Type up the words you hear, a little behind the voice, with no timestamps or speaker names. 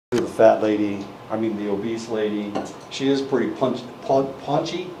fat lady, the obese lady. She is pretty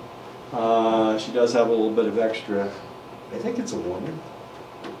paunchy. She does have a little bit of extra. I think it's a woman.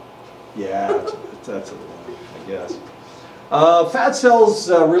 Yeah, that's a woman, I guess. Fat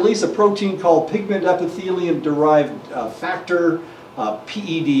cells release a protein called pigment epithelium-derived factor,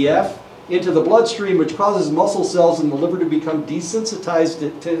 PEDF, into the bloodstream, which causes muscle cells in the liver to become desensitized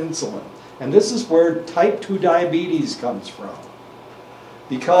to insulin. And this is where type 2 diabetes comes from.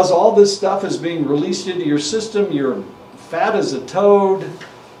 Because all this stuff is being released into your system, you're fat as a toad,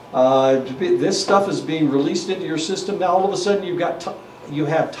 this stuff is being released into your system, now all of a sudden you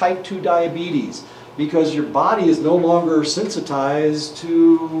have type 2 diabetes because your body is no longer sensitized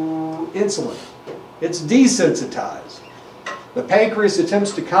to insulin. It's desensitized. The pancreas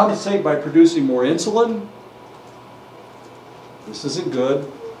attempts to compensate by producing more insulin. This isn't good.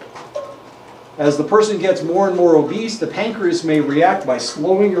 As the person gets more and more obese, the pancreas may react by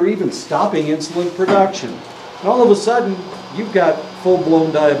slowing or even stopping insulin production. And all of a sudden, you've got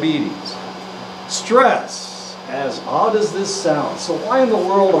full-blown diabetes. Stress, as odd as this sounds. So why in the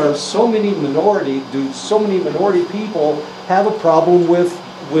world are so many minority people have a problem with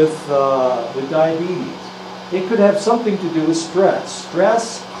diabetes? It could have something to do with stress.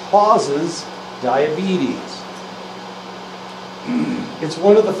 Stress causes diabetes. It's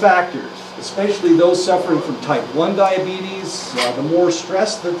one of the factors, especially those suffering from type 1 diabetes. The more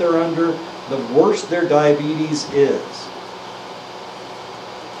stress that they're under, the worse their diabetes is.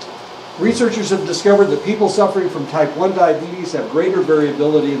 Researchers have discovered that people suffering from type 1 diabetes have greater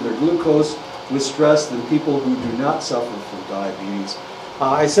variability in their glucose with stress than people who do not suffer from diabetes.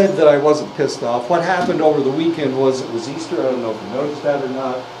 I said that I wasn't pissed off. What happened over the weekend was it was Easter. I don't know if you noticed that or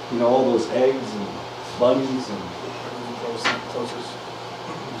not. You know, all those eggs and bunnies and... Everything closes.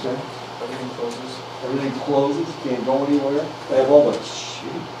 Okay. Everything closes. Everything closes. Can't go anywhere. They have all the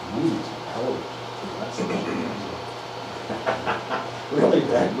shitty movies and television. Really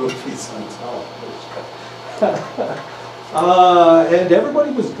bad movies on television. And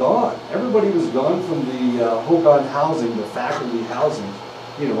everybody was gone. Everybody was gone from the Hogan housing, the faculty housing.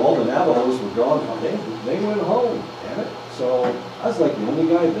 You know, all the Navajos were gone. They went home, damn it. So I was like the only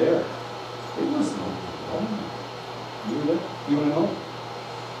guy there. It was no home. You were there? You went home?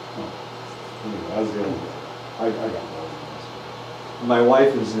 Oh. Anyway, I was the only guy. I got home. My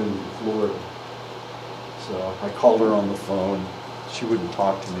wife is in Florida. So I called her on the phone. She wouldn't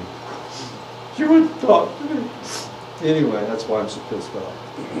talk to me. She wouldn't talk to me. Anyway, that's why I'm so pissed off.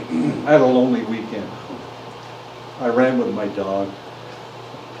 I had a lonely weekend. I ran with my dog.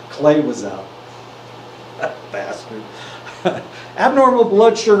 Clay was out. That bastard. Abnormal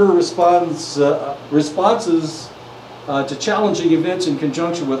blood sugar responses to challenging events in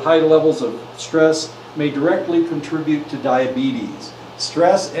conjunction with high levels of stress may directly contribute to diabetes.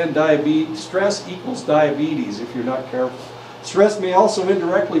 Stress equals diabetes if you're not careful. Stress may also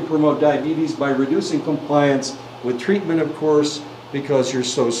indirectly promote diabetes by reducing compliance with treatment, of course, because you're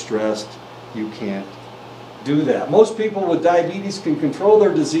so stressed, you can't do that. Most people with diabetes can control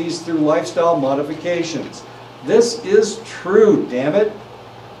their disease through lifestyle modifications. This is true, damn it.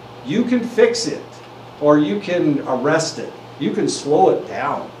 You can fix it, or you can arrest it. You can slow it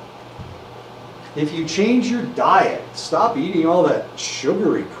down. If you change your diet, stop eating all that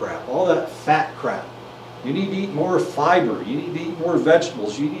sugary crap, all that fat crap. You need to eat more fiber. You need to eat more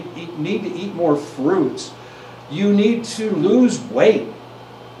vegetables. You need to eat more fruits. You need to lose weight.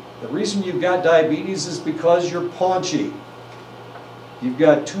 The reason you've got diabetes is because you're paunchy. You've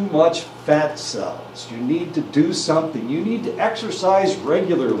got too much fat cells. You need to do something. You need to exercise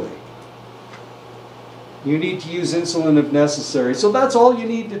regularly. You need to use insulin if necessary. So that's all you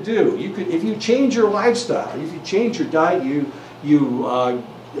need to do. You could, if you change your lifestyle, if you change your diet, you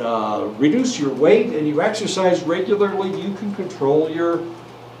reduce your weight and you exercise regularly, you can control your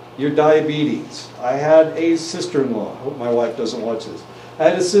diabetes. I had a sister-in-law. I hope my wife doesn't watch this. I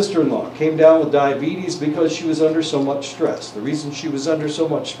had a sister-in-law, came down with diabetes because she was under so much stress. The reason she was under so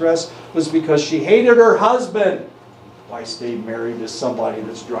much stress was because she hated her husband. Why stay married to somebody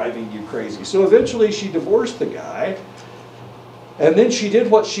that's driving you crazy? So eventually she divorced the guy, and then she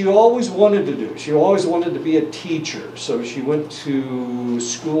did what she always wanted to do. She always wanted to be a teacher, so she went to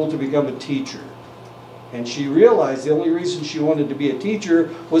school to become a teacher. And she realized the only reason she wanted to be a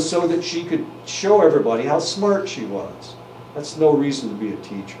teacher was so that she could show everybody how smart she was. That's no reason to be a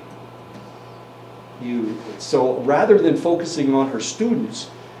teacher. So rather than focusing on her students,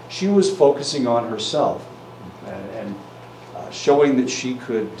 she was focusing on herself and showing that she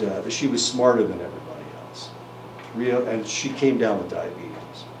could, that she was smarter than everybody else. And she came down with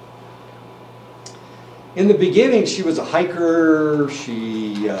diabetes. In the beginning, she was a hiker.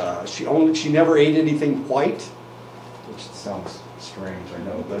 She never ate anything white, which sounds strange, I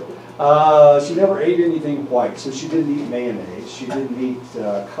know, but she never ate anything white. So she didn't eat mayonnaise. She didn't eat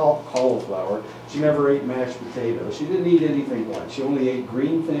cauliflower. She never ate mashed potatoes. She didn't eat anything white. She only ate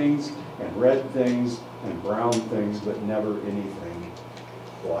green things and red things and brown things, but never anything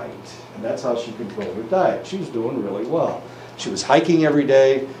white. And that's how she controlled her diet. She was doing really well. She was hiking every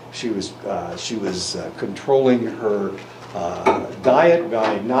day. She was controlling her diet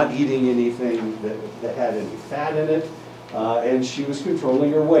by not eating anything that had any fat in it, and she was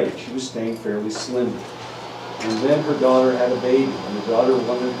controlling her weight. She was staying fairly slim. And then her daughter had a baby, and the daughter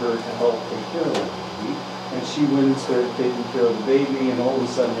wanted her to help take care of the baby, and she went and started taking care of the baby, and all of a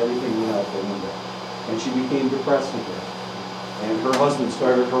sudden everything went out the window, and she became depressed again. And her husband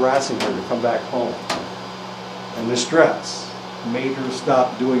started harassing her to come back home. And the stress made her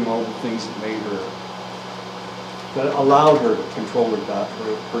stop doing all the things that allowed her to control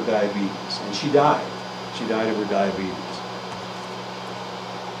her diabetes. And she died. She died of her diabetes.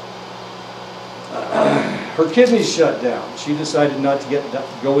 Her kidneys shut down. She decided not to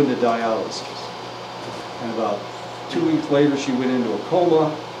go into dialysis. And about 2 weeks later, she went into a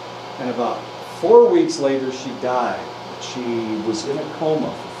coma. And about 4 weeks later, she died. She was in a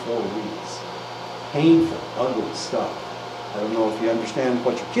coma for 4 weeks. Painful, ugly stuff. I don't know if you understand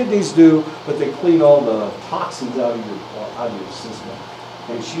what your kidneys do, but they clean all the toxins out of your system.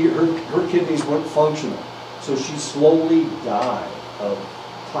 And her kidneys weren't functional, so she slowly died of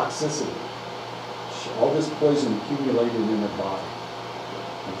toxicity. All this poison accumulated in her body,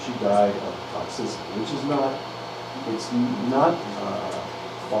 and she died of toxicity, which is not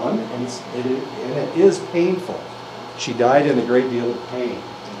fun, and it is painful. She died in a great deal of pain.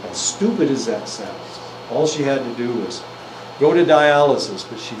 As stupid as that sounds, all she had to do was go to dialysis,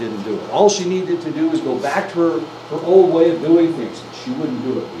 but she didn't do it. All she needed to do was go back to her old way of doing things, but she wouldn't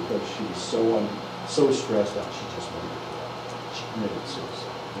do it because she was so stressed out. She just wouldn't do it. She committed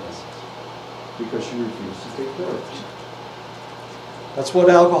suicide, yes, because she refused to take care of herself. That's what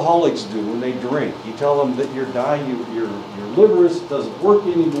alcoholics do when they drink. You tell them that you're dying, your liver doesn't work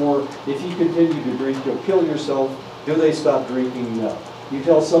anymore. If you continue to drink, you'll kill yourself. Do they stop drinking? No. You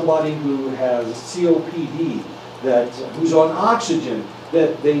tell somebody who has COPD, who's on oxygen,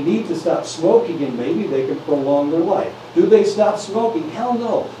 that they need to stop smoking and maybe they can prolong their life. Do they stop smoking? Hell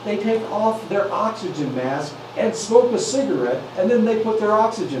no. They take off their oxygen mask and smoke a cigarette, and then they put their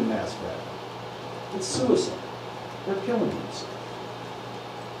oxygen mask back. It's suicide. They're killing themselves.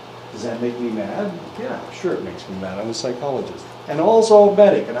 Does that make me mad? Yeah, sure it makes me mad. I'm a psychologist. And also a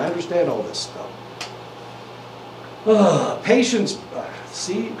medic, and I understand all this stuff. Patience,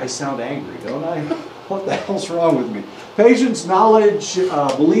 see, I sound angry, don't I? What the hell's wrong with me? Patience, knowledge,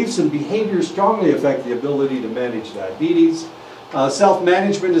 beliefs, and behavior strongly affect the ability to manage diabetes.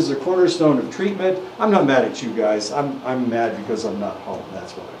 Self-management is the cornerstone of treatment. I'm not mad at you guys. I'm mad because I'm not home.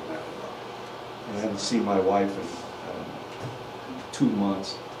 That's what I'm mad about. I haven't seen my wife in 2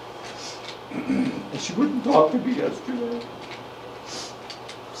 months. And she wouldn't talk to me yesterday.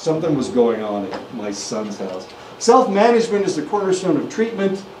 Something was going on at my son's house. Self-management is the cornerstone of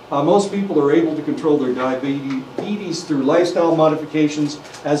treatment. Most people are able to control their diabetes through lifestyle modifications.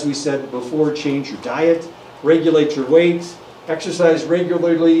 As we said before, change your diet, regulate your weight, exercise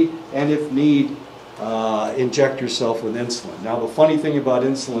regularly, and if need, inject yourself with insulin. Now the funny thing about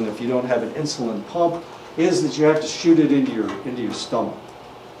insulin, if you don't have an insulin pump, is that you have to shoot it into your stomach.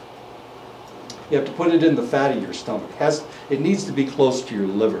 You have to put it in the fat of your stomach. It needs to be close to your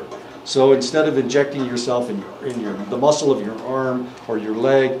liver. So instead of injecting yourself in the muscle of your arm or your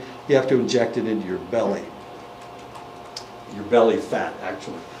leg, you have to inject it into your belly. Your belly fat,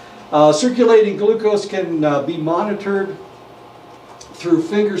 actually. Circulating glucose can be monitored through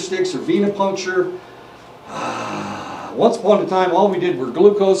finger sticks or venipuncture. Once upon a time, all we did were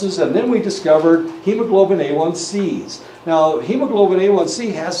glucoses, and then we discovered hemoglobin A1Cs. Now, hemoglobin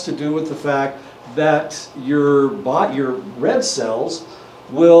A1C has to do with the fact that your red cells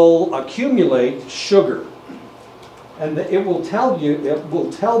will accumulate sugar, and it will tell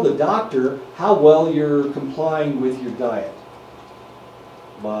the doctor how well you're complying with your diet.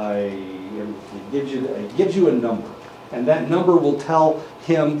 It gives you a number, and that number will tell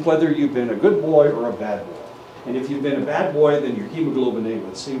him whether you've been a good boy or a bad boy. And if you've been a bad boy, then your hemoglobin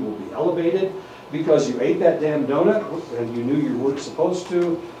A1C will be elevated because you ate that damn donut and you knew you weren't supposed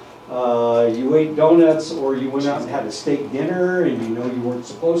to. You ate donuts, or you went out and had a steak dinner and you know you weren't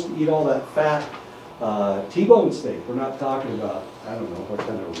supposed to eat all that fat. T-bone steak, we're not talking about, I don't know what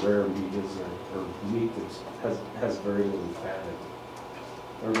kind of rare meat is or meat that has very little fat in it.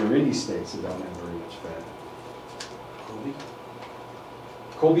 Are there any states that don't have very much fat?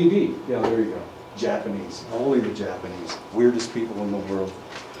 Kobe beef. Yeah, there you go. Japanese. Only the Japanese. Weirdest people in the world.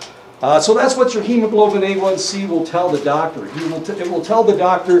 So that's what your hemoglobin A1C will tell the doctor. It will tell the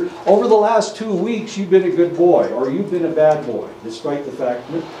doctor, over the last 2 weeks, you've been a good boy, or you've been a bad boy, despite the fact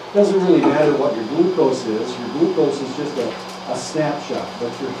that it doesn't really matter what your glucose is. Your glucose is just a snapshot.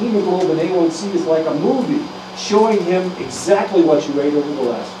 But your hemoglobin A1C is like a movie, showing him exactly what you ate over the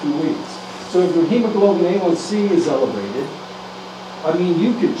last 2 weeks. So if your hemoglobin A1C is elevated, I mean,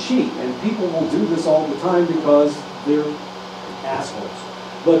 you can cheat, and people will do this all the time because they're assholes.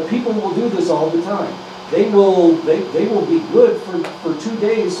 But people will do this all the time. They will be good for 2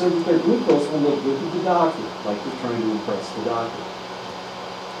 days so that their glucose will look good to the doctor, like they're trying to impress the doctor.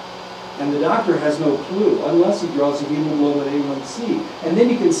 And the doctor has no clue unless he draws a hemoglobin A1C. And then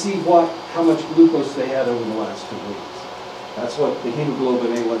you can see how much glucose they had over the last 2 weeks. That's what the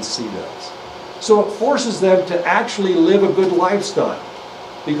hemoglobin A1C does. So it forces them to actually live a good lifestyle.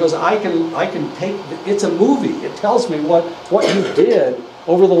 Because I can take, it's a movie. It tells me what you did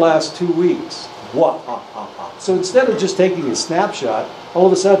over the last 2 weeks. So instead of just taking a snapshot, all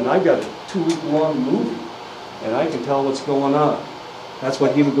of a sudden I've got a 2-week-long movie. And I can tell what's going on. That's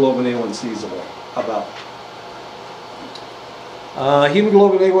what hemoglobin A1C is about.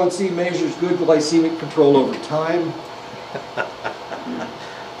 Hemoglobin A1C measures good glycemic control over time.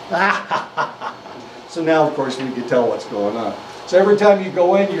 So now, of course, we can tell what's going on. So every time you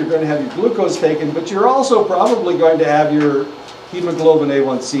go in, you're going to have your glucose taken, but you're also probably going to have your hemoglobin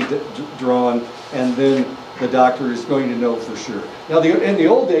A1C drawn, and then the doctor is going to know for sure. Now, in the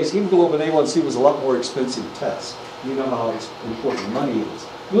old days, hemoglobin A1C was a lot more expensive test. You know how important money is.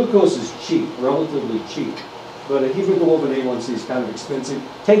 Glucose is cheap, relatively cheap, but a hemoglobin A1C is kind of expensive.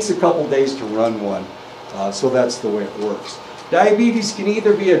 Takes a couple days to run one, so that's the way it works. Diabetes can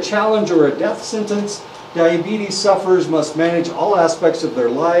either be a challenge or a death sentence. Diabetes sufferers must manage all aspects of their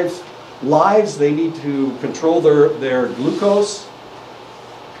lives. They need to control their glucose.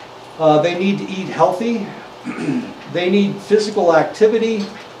 They need to eat healthy. They need physical activity.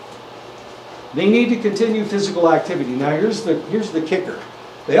 They need to continue physical activity. Now here's the kicker.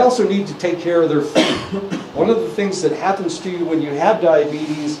 They also need to take care of their feet. One of the things that happens to you when you have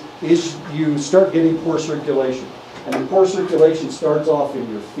diabetes is you start getting poor circulation. And the poor circulation starts off in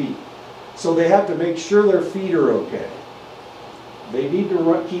your feet. So they have to make sure their feet are okay. They need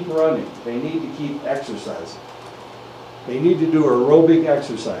to keep running. They need to keep exercising. They need to do aerobic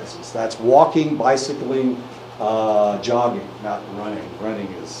exercises. That's walking, bicycling, jogging, not running. Running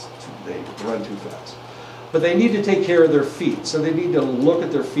is, they run too fast. But they need to take care of their feet. So they need to look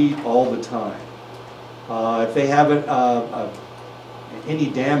at their feet all the time. If they have any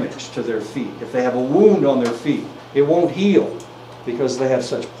damage to their feet, if they have a wound on their feet, it won't heal because they have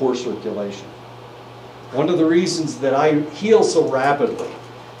such poor circulation. One of the reasons that I heal so rapidly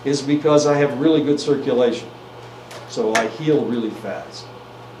is because I have really good circulation. So I heal really fast,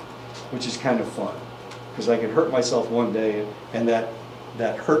 which is kind of fun because I can hurt myself one day and that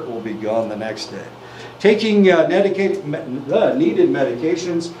hurt will be gone the next day. Taking needed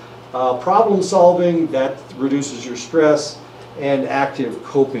medications, problem solving, that reduces your stress, and active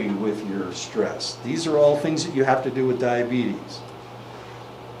coping with your stress. These are all things that you have to do with diabetes.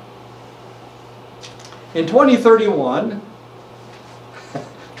 In 2031,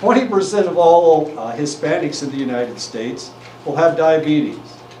 20% of all Hispanics in the United States will have diabetes.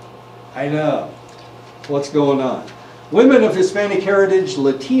 I know. What's going on? Women of Hispanic heritage,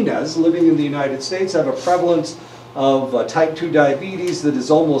 Latinas, living in the United States have a prevalence of type 2 diabetes that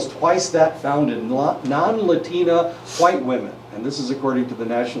is almost twice that found in non-Latina white women. And this is according to the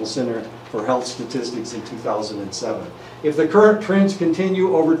National Center for Health Statistics in 2007. If the current trends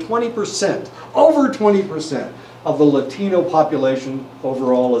continue, over 20% of the Latino population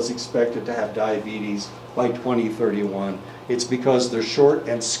overall is expected to have diabetes by 2031. It's because they're short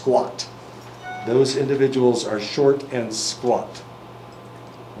and squat. Those individuals are short and squat.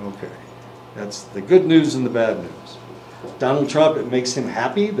 Okay, that's the good news and the bad news. Donald Trump, it makes him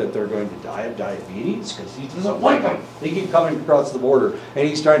happy that they're going to die of diabetes because he doesn't like them. They keep coming across the border, and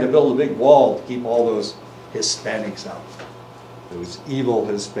he's trying to build a big wall to keep all those Hispanics out. Those evil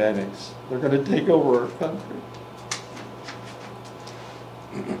Hispanics. They're going to take over our country.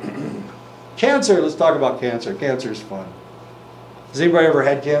 Cancer, let's talk about cancer. Cancer is fun. Has anybody ever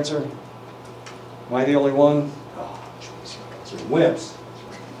had cancer? Am I the only one? Oh, jeez, you guys are wimps.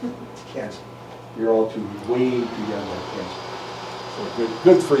 Cancer. You're all too way too young to have cancer. So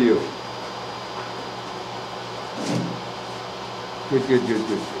good for you.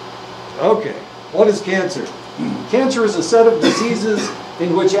 Good. Okay, what is cancer? Cancer is a set of diseases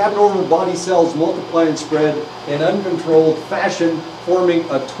in which abnormal body cells multiply and spread in uncontrolled fashion, forming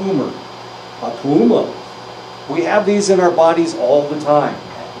a tumor. A tumor. We have these in our bodies all the time.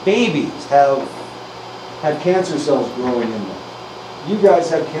 Babies have cancer cells growing in them. You guys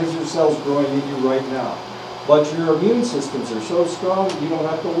have cancer cells growing in you right now. But your immune systems are so strong, you don't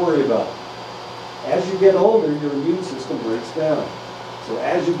have to worry about it. As you get older, your immune system breaks down. So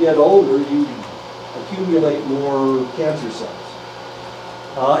as you get older, you accumulate more cancer cells.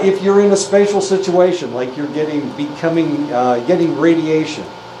 If you're in a spatial situation, like you're getting radiation,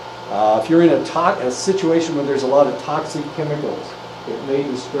 if you're in a situation where there's a lot of toxic chemicals, it may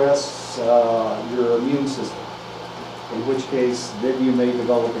distress your immune system, in which case then you may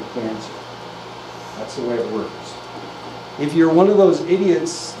develop a cancer. That's the way it works. If you're one of those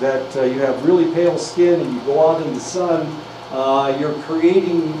idiots that you have really pale skin and you go out in the sun, you're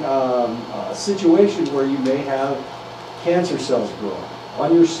creating a situation where you may have cancer cells growing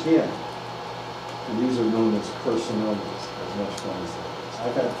on your skin. And these are known as carcinomas, as much fun as that is.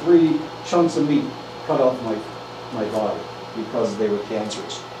 I've had 3 chunks of meat cut off my body because they were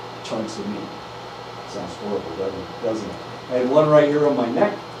cancerous chunks of meat. Sounds horrible, doesn't it? I had one right here on my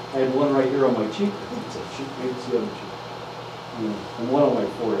neck. I had one right here on my cheek. I think it's a cheek, maybe it's the other cheek. And one on my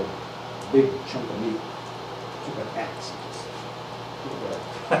forehead. Big chunk of meat. Took an axe.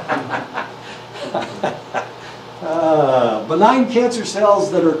 Benign cancer cells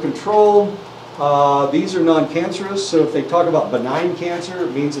that are controlled. These are non-cancerous. So if they talk about benign cancer,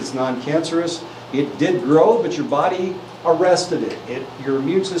 it means it's non-cancerous. It did grow, but your body arrested it. Your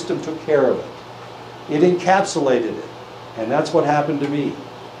immune system took care of it. It encapsulated it. And that's what happened to me.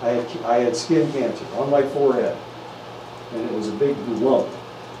 I had skin cancer on my forehead. And it was a big lump.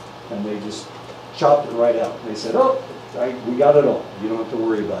 And they just chopped it right out. They said, oh, we got it all. You don't have to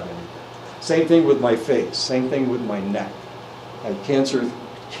worry about anything. Same thing with my face. Same thing with my neck. I had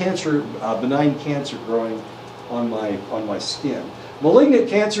benign cancer growing on my skin. Malignant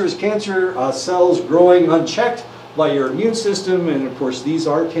cancer is cancer cells growing unchecked by your immune system. And of course, these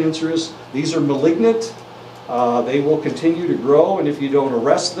are cancerous. These are malignant. They will continue to grow, and if you don't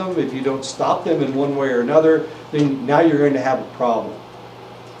arrest them, if you don't stop them in one way or another, then now you're going to have a problem.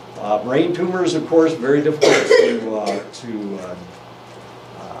 Brain tumors, of course, very difficult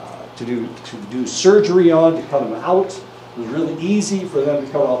to do surgery on, to cut them out. It was really easy for them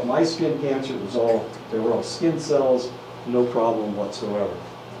to cut off my skin cancer. They were all skin cells, no problem whatsoever.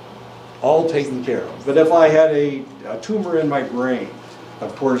 All taken care of. But if I had a tumor in my brain,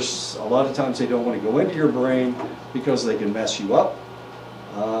 of course, a lot of times they don't want to go into your brain because they can mess you up,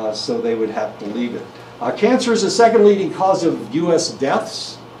 so they would have to leave it. Cancer is the second leading cause of U.S.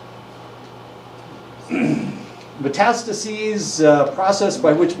 deaths. Metastases, process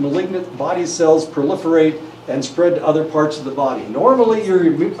by which malignant body cells proliferate and spread to other parts of the body. Normally, your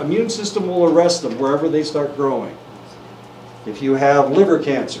immune system will arrest them wherever they start growing. If you have liver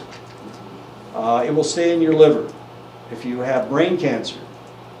cancer, it will stay in your liver. If you have brain cancer,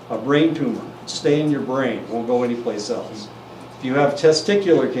 a brain tumor, stay in your brain, won't go anyplace else. If you have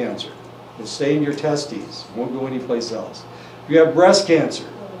testicular cancer, it'll stay in your testes, won't go anyplace else. If you have breast cancer,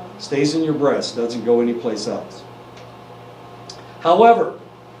 stays in your breast, doesn't go anyplace else. However,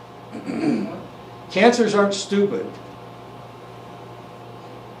 cancers aren't stupid.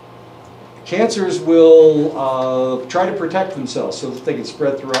 Cancers will try to protect themselves so that they can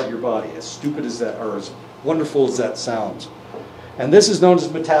spread throughout your body, as stupid as that, or as wonderful as that sounds. And this is known as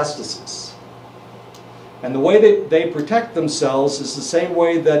metastasis. And the way that they protect themselves is the same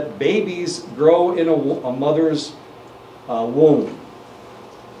way that babies grow in a mother's womb.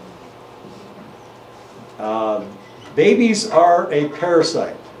 Babies are a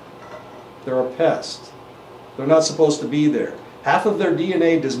parasite. They're a pest. They're not supposed to be there. Half of their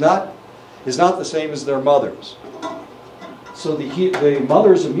DNA is not the same as their mother's. So the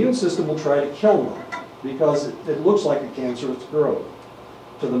mother's immune system will try to kill them because it looks like a cancerous growth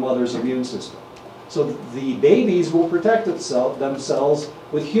to the mother's immune system. So the babies will protect themselves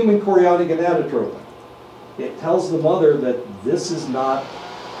with human chorionic gonadotropin. It tells the mother that this is not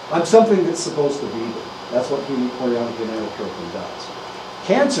something that's supposed to be there. That's what human chorionic gonadotropin does.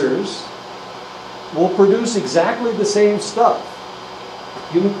 Cancers will produce exactly the same stuff,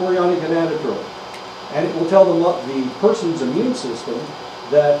 human chorionic gonadotropin. And it will tell the person's immune system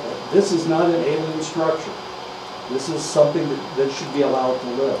that this is not an alien structure. This is something that should be allowed to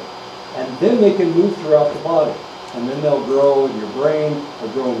live. And then they can move throughout the body. And then they'll grow in your brain,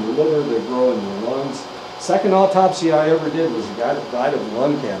 they'll grow in your liver, they'll grow in your lungs. Second autopsy I ever did was a guy that died of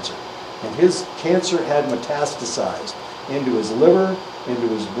lung cancer. And his cancer had metastasized. into his liver, into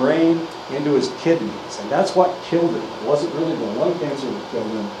his brain, into his kidneys. And that's what killed him. It wasn't really the lung cancer that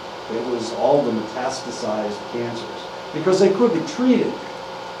killed him. It was all the metastasized cancers. Because they couldn't treat it.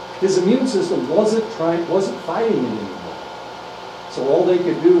 His immune system wasn't fighting it anymore. So all they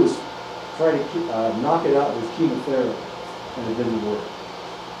could do was try to knock it out with chemotherapy. And it didn't work.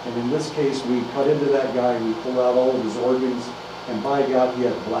 And in this case, we cut into that guy, we pulled out all of his organs, and by God, he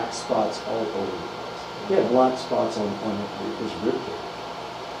had black spots all over the place. He had black spots on his rib cage.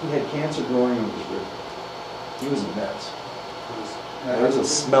 He had cancer growing on his rib cage. He was a mess. There was a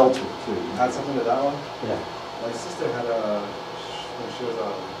smell to it, too. Add something to that one? Yeah. My sister had when she was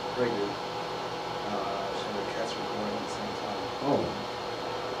pregnant, she had a cancer growing at the same time. Oh.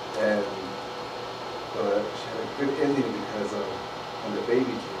 And she had a good ending because when the baby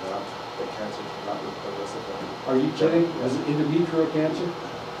came out, the cancer came out with the rest of them. Are you kidding? Was it endometrial cancer?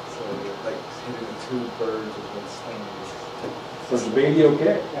 So like hitting the two birds with one stone. Was the baby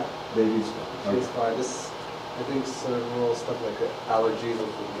okay? Yeah. Baby's She was fine. I think several stuff like allergies or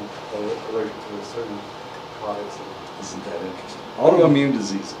allergic to certain products. Isn't that interesting? Autoimmune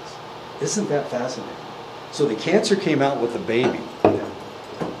diseases. Isn't that fascinating? So the cancer came out with the baby,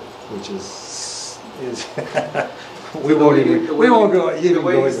 which is we won't go even the way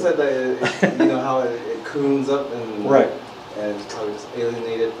go you into said that, you know how it coons up and right, and how it's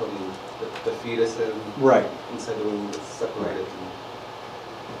alienated from the fetus and right inside the womb, it's separated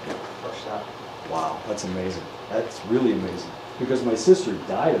and crushed out. Wow, that's amazing. That's really amazing. Because my sister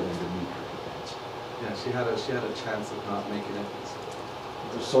died of endometrial cancer. Yeah, she had a chance of not making it.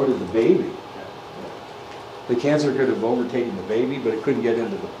 So did the baby. Yeah. The cancer could have overtaken the baby, but it couldn't get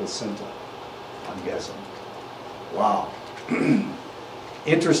into the placenta, I'm guessing. Wow.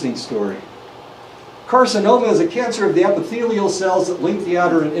 Interesting story. Carcinoma is a cancer of the epithelial cells that link the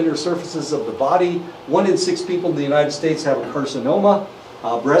outer and inner surfaces of the body. 1 in 6 people in the United States have a carcinoma.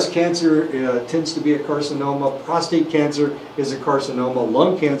 Breast cancer tends to be a carcinoma. Prostate cancer is a carcinoma.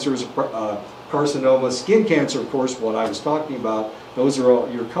 Lung cancer is a carcinoma. Skin cancer, of course, what I was talking about, those are all,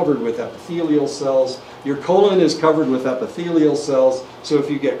 you're covered with epithelial cells. Your colon is covered with epithelial cells. So if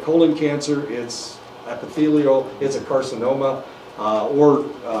you get colon cancer, it's epithelial, it's a carcinoma, or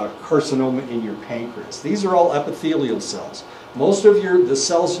carcinoma in your pancreas. These are all epithelial cells. Most of the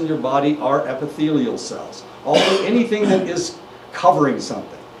cells in your body are epithelial cells. Anything that is covering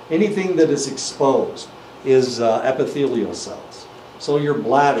something, anything that is exposed is epithelial cells. So your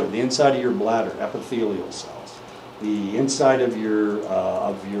bladder, the inside of your bladder, epithelial cells. The inside of your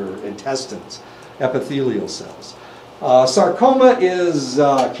intestines, epithelial cells. Sarcoma is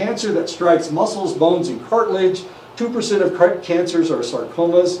cancer that strikes muscles, bones, and cartilage. 2% of cancers are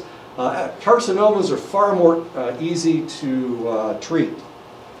sarcomas. Carcinomas are far more easy to treat.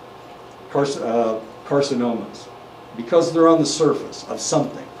 Carcinomas. Because they're on the surface of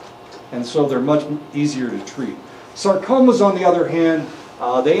something. And so they're much easier to treat. Sarcomas, on the other hand,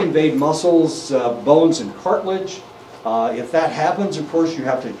 they invade muscles, bones, and cartilage. If that happens, of course, you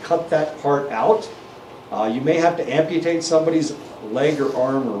have to cut that part out. You may have to amputate somebody's leg or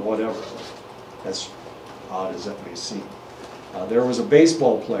arm or whatever. As odd as that may seem. There was a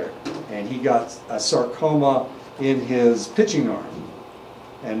baseball player, and he got a sarcoma in his pitching arm.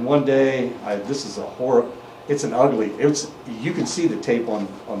 And one day, this is a horrible. It's an ugly. You can see the tape on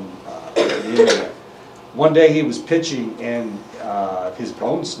the internet. One day he was pitching and his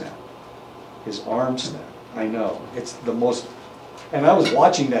bone snapped, his arm snapped. I know, it's the most. And I was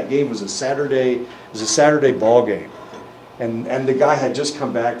watching that game. It was a Saturday ball game, and the guy had just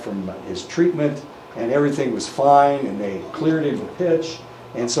come back from his treatment, and everything was fine, and they cleared him to pitch,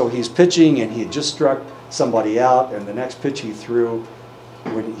 and so he's pitching, and he had just struck somebody out, and the next pitch he threw.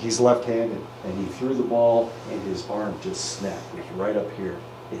 When he's left-handed, and he threw the ball, and his arm just snapped. It was right up here.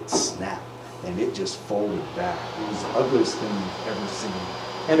 It snapped, and it just folded back. It was the ugliest thing you've ever seen.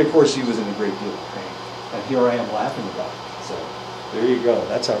 And of course, he was in a great deal of pain. And here I am laughing about it. So there you go.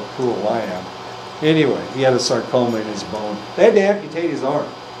 That's how cruel I am. Anyway, he had a sarcoma in his bone. They had to amputate his arm.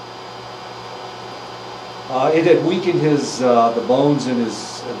 It had weakened the bones in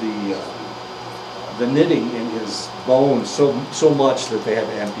the knitting in his bones so much that they had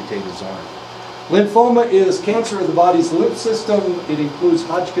to amputate his arm. Lymphoma is cancer of the body's lymph system. It includes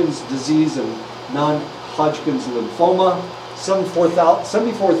Hodgkin's disease and non-Hodgkin's lymphoma.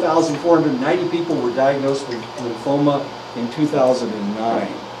 74,490 people were diagnosed with lymphoma in 2009.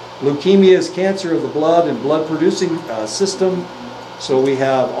 Leukemia is cancer of the blood and blood-producing system. So we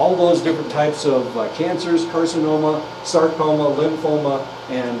have all those different types of cancers: carcinoma, sarcoma, lymphoma,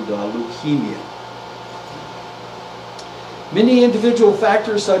 and leukemia. Many individual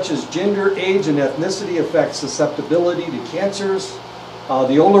factors such as gender, age, and ethnicity affect susceptibility to cancers.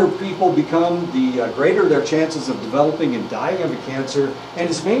 The older people become, the greater their chances of developing and dying of a cancer, and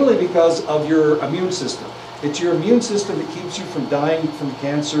it's mainly because of your immune system. It's your immune system that keeps you from dying from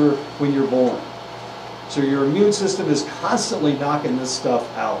cancer when you're born. So your immune system is constantly knocking this stuff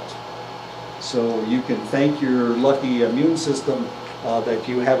out. So you can thank your lucky immune system that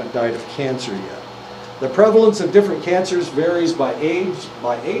you haven't died of cancer yet. The prevalence of different cancers varies by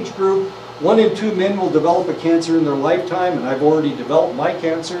age group. 1 in 2 men will develop a cancer in their lifetime, and I've already developed my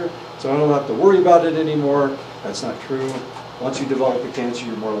cancer, so I don't have to worry about it anymore. That's not true. Once you develop a cancer,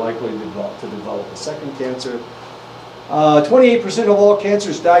 you're more likely to develop a second cancer. 28% of all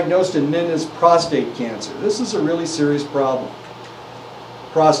cancers diagnosed in men is prostate cancer. This is a really serious problem.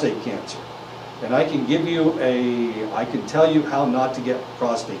 Prostate cancer. And I can tell you how not to get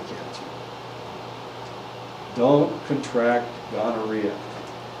prostate cancer. Don't contract gonorrhea.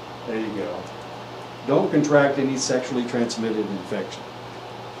 There you go. Don't contract any sexually transmitted infection.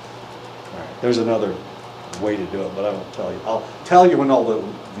 All right, there's another way to do it, but I won't tell you. I'll tell you when all the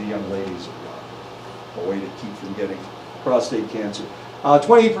young ladies are gone. A way to keep from getting prostate cancer.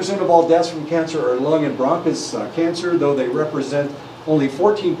 28% of all deaths from cancer are lung and bronchus cancer, though they represent only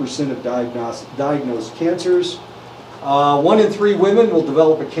 14% of diagnosed cancers. 1 in 3 women will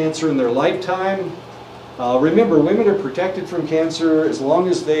develop a cancer in their lifetime. Remember, women are protected from cancer as long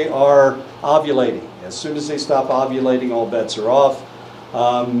as they are ovulating. As soon as they stop ovulating, all bets are off.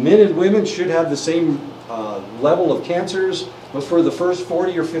 Men and women should have the same level of cancers, but for the first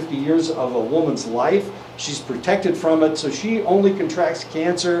 40 or 50 years of a woman's life, she's protected from it, so she only contracts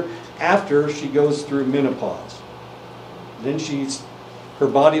cancer after she goes through menopause. Then her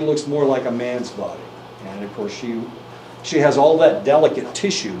body looks more like a man's body, and of course she has all that delicate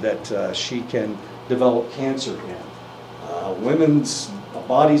tissue that she can develop cancer in. Women's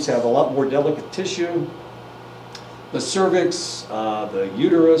bodies have a lot more delicate tissue. The cervix, the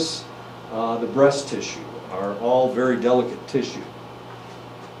uterus, the breast tissue are all very delicate tissue.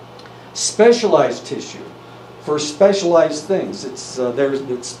 Specialized tissue for specialized things.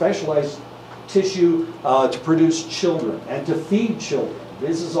 There's specialized tissue to produce children and to feed children.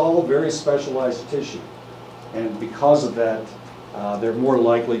 This is all very specialized tissue, and because of that, they're more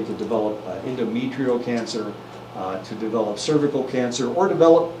likely to develop endometrial cancer, to develop cervical cancer, or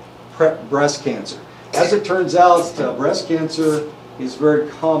develop breast cancer. As it turns out, breast cancer is very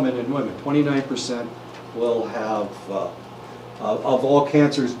common in women. 29% will have, of all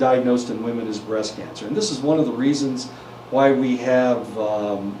cancers diagnosed in women, is breast cancer. And this is one of the reasons why we have,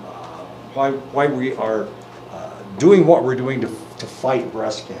 why we are doing what we're doing to fight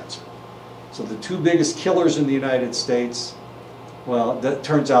breast cancer. So the 2 biggest killers in the United States, well, that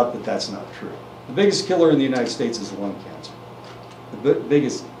turns out that that's not true. The biggest killer in the United States is lung cancer. The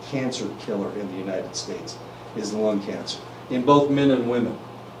biggest cancer killer in the United States is lung cancer, in both men and women.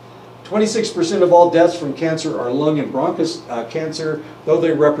 26% of all deaths from cancer are lung and bronchus cancer, though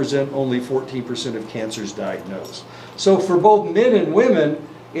they represent only 14% of cancers diagnosed. So for both men and women,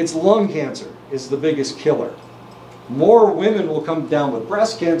 it's lung cancer is the biggest killer. More women will come down with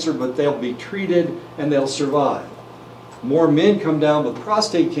breast cancer, but they'll be treated and they'll survive. More men come down with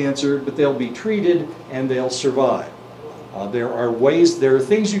prostate cancer, but they'll be treated and they'll survive. There are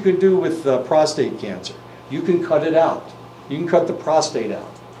things you can do with prostate cancer. You can cut it out. You can cut the prostate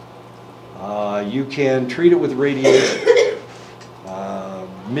out. You can treat it with radiation.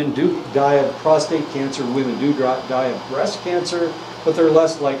 Men do die of prostate cancer, women do die of breast cancer, but they're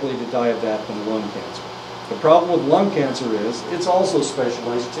less likely to die of that than lung cancer. The problem with lung cancer is it's also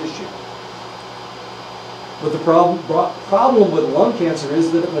specialized tissue. But the problem with lung cancer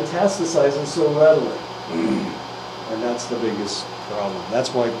is that it metastasizes so readily. And that's the biggest problem.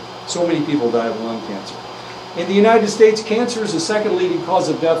 That's why so many people die of lung cancer. In the United States, cancer is the second leading cause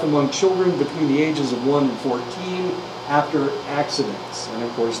of death among children between the ages of 1 and 14 after accidents. And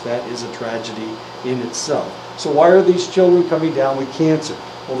of course, that is a tragedy in itself. So why are these children coming down with cancer?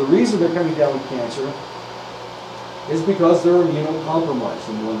 Well, the reason they're coming down with cancer is because they're immunocompromised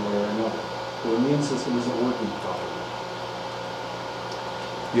in one way or another. The immune system isn't working properly.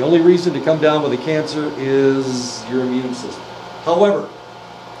 The only reason to come down with a cancer is your immune system. However,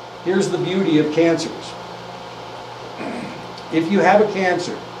 here's the beauty of cancers. If you have a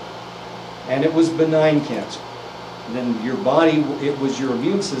cancer, and it was benign cancer, then your body, it was your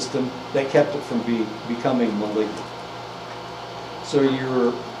immune system that kept it from becoming malignant. So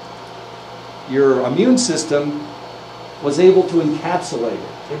your immune system was able to encapsulate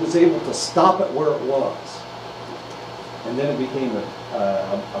it. It was able to stop it where it was. And then it became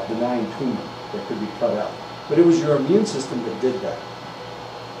a benign tumor that could be cut out. but it was your immune system that did that.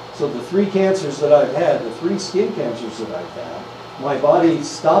 So the 3 cancers that I've had, the 3 skin cancers that I've had, my body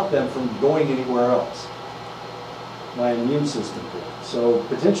stopped them from going anywhere else. My immune system did. So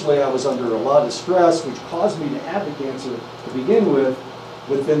potentially I was under a lot of stress, which caused me to have the cancer to begin with,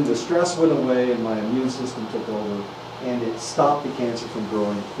 but then the stress went away and my immune system took over, and it stopped the cancer from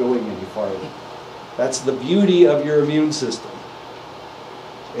going any farther. That's the beauty of your immune system.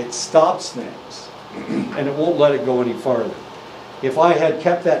 It stops things, and it won't let it go any farther. If I had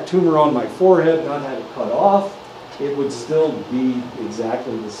kept that tumor on my forehead, not had it cut off, it would still be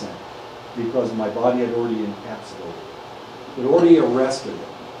exactly the same, because my body had already encapsulated it. It already arrested it.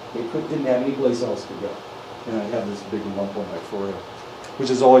 It didn't have any place else to go. And I'd have this big lump on my forehead, which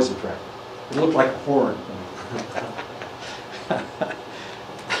is always attractive. It looked like a horn.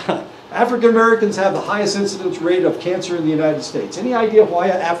 African Americans have the highest incidence rate of cancer in the United States. Any idea why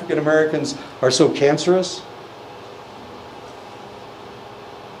African Americans are so cancerous?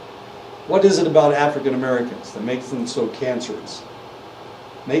 What is it about African Americans that makes them so cancerous?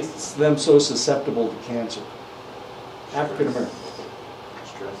 Makes them so susceptible to cancer? African Americans.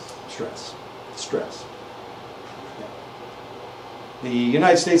 Stress. Yeah. The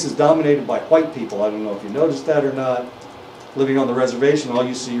United States is dominated by white people. I don't know if you noticed that or not. Living on the reservation, all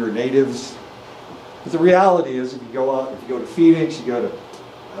you see are natives. But the reality is, if you go out, if you go to Phoenix, you go to,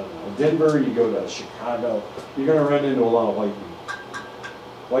 I don't know, Denver, you go to Chicago, you're going to run into a lot of white people.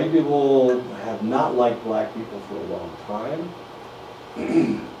 White people have not liked black people for a long time.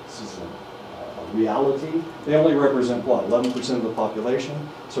 This is a reality. They only represent, what, 11% of the population?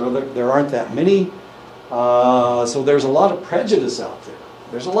 So there aren't that many. So there's a lot of prejudice out there.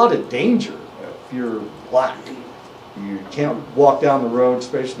 There's a lot of danger if you're black. You can't walk down the road,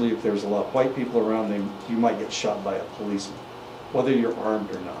 especially if there's a lot of white people around. You might get shot by a policeman, whether you're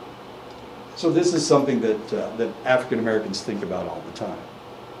armed or not. So this is something that African Americans think about all the time,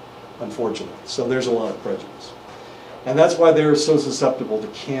 unfortunately. So there's a lot of prejudice. And that's why they're so susceptible to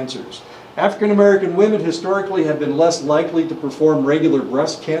cancers. African American women historically have been less likely to perform regular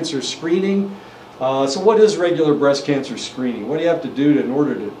breast cancer screening. So what is regular breast cancer screening? What do you have to do in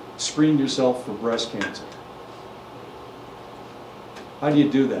order to screen yourself for breast cancer? How do you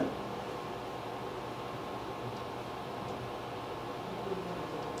do that?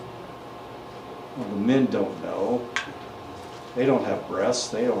 Well, the men don't know. They don't have breasts.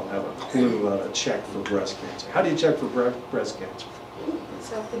 They don't have a clue how to check for breast cancer. How do you check for breast cancer?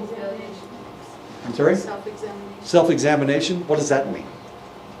 Self-examination. I'm sorry? Self-examination. Self-examination? What does that mean?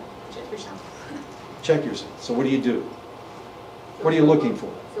 Check yourself. Check yourself. So what do? What are you looking for?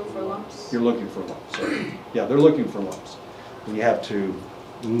 Feel for lumps. You're looking for lumps. So, yeah, they're looking for lumps. And you have to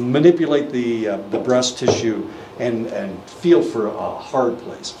manipulate the breast tissue and feel for a hard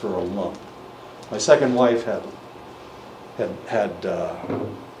place, for a lump. My second wife had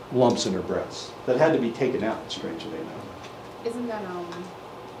lumps in her breasts that had to be taken out, strangely enough. Isn't that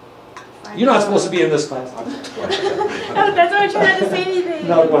You're not supposed to be in this class. I'm sorry. Oh, that's why I'm trying not to say anything.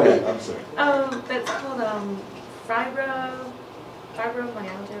 No, go ahead. I'm sorry. That's called fibromyalgia or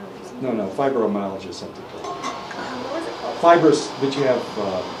something. No, fibromyalgia is something. What was it called? Fibrous, but you have.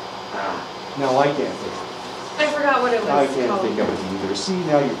 Now I can't think. I forgot what it was I can't called. think of it either. See,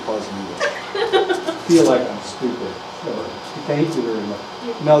 now you're causing me to feel like I'm stupid. Thank you very much.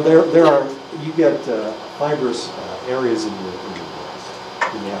 No, there are. You get fibrous areas in your breast.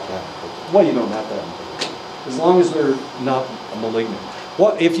 And you have to have them. Well, you don't have to have them. As long as they're not malignant.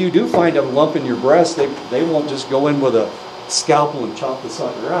 Well, if you do find a lump in your breast, they won't just go in with a scalpel and chop the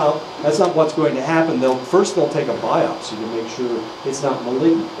sucker out. That's not what's going to happen. First they'll take a biopsy to make sure it's not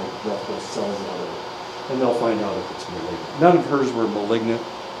malignant. They'll pull cells out of it, and they'll find out if it's malignant. None of hers were malignant.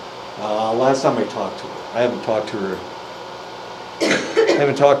 Last time I talked to her, I haven't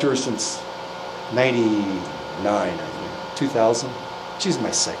talked to her since '99, I think, 2000. She's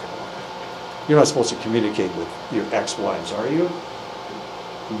my second wife. You're not supposed to communicate with your ex-wives, are you?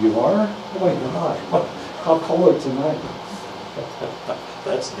 You are? Oh my God! I'll call her tonight.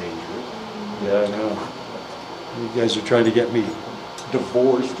 That's dangerous. Yeah, I know. You guys are trying to get me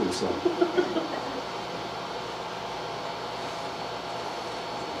divorced or something.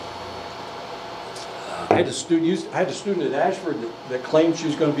 I had a student at Ashford that claimed she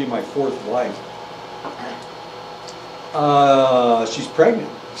was going to be my fourth wife. She's pregnant,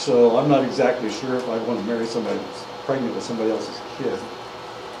 so I'm not exactly sure if I want to marry somebody who's pregnant with somebody else's kid.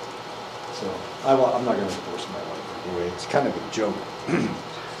 So I'm not going to divorce my wife anyway. It's kind of a joke.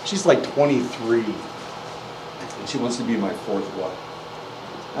 She's like 23, and she wants to be my fourth wife.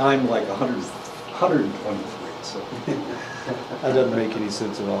 I'm like 123, so that doesn't make any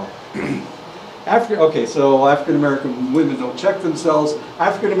sense at all. Okay, so African American women don't check themselves.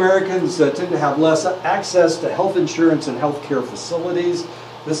 African Americans tend to have less access to health insurance and health care facilities.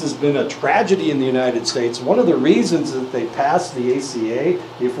 This has been a tragedy in the United States. One of the reasons that they passed the ACA,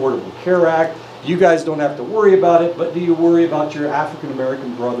 the Affordable Care Act, you guys don't have to worry about it, but do you worry about your African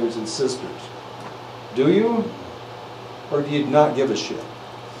American brothers and sisters? Do you? Or do you not give a shit?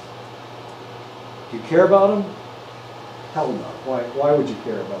 Do you care about them? Hell no. Why would you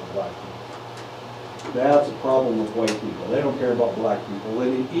care about black people? That's a problem with white people. They don't care about black people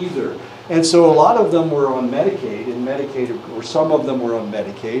either. And so a lot of them were on Medicaid, or some of them were on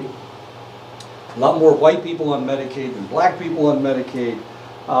Medicaid. A lot more white people on Medicaid than black people on Medicaid.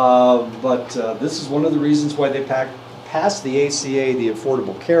 But this is one of the reasons why they passed the ACA, the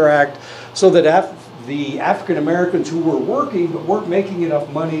Affordable Care Act, so that the African Americans who were working but weren't making enough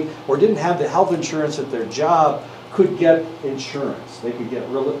money or didn't have the health insurance at their job could get insurance. They could get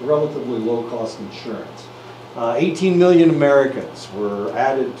relatively low-cost insurance. 18 million Americans were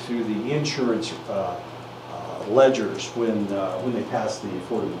added to the insurance ledgers when they passed the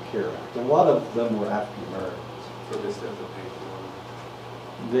Affordable Care Act. A lot of them were African Americans. So they still have to pay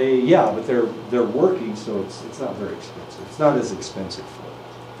for them? Yeah, but they're working, so it's not very expensive. It's not as expensive for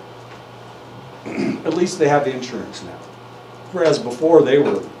them. At least they have insurance now. Whereas before they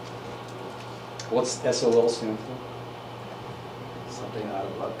were, what's SOL stand for? Something out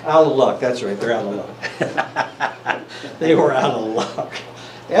of luck. Out of luck, that's right, they're out of luck. They were out of luck.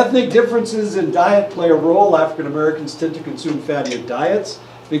 Ethnic differences in diet play a role. African Americans tend to consume fattier diets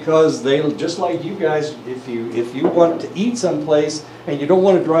because they, just like you guys, if you want to eat someplace and you don't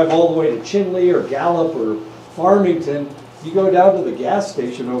want to drive all the way to Chinle or Gallup or Farmington, you go down to the gas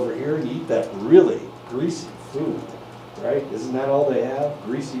station over here and eat that really greasy food, right? Isn't that all they have?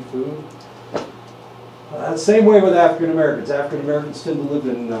 Greasy food? Same way with African Americans. African Americans tend to live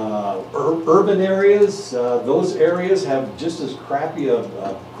in urban areas. Those areas have just as crappy of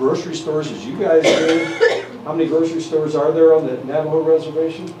grocery stores as you guys do. How many grocery stores are there on the Navajo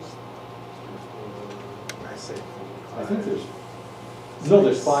reservation? I say 4. I think there's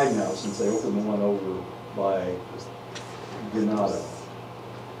 5 now since they opened the one over by Ganado.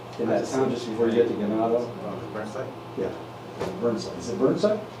 In that town just before you get to Ganado? Burnside? Yeah, Burnside. Is it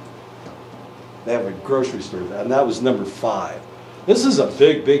Burnside? They have a grocery store, and that was number 5. This is a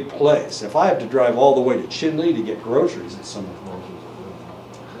big, big place. If I have to drive all the way to Chinle to get groceries at some of the groceries,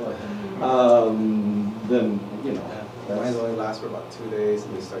 then, you know. Mine only lasts for about 2 days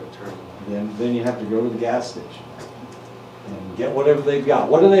and they start turning. Then you have to go to the gas station and get whatever they've got.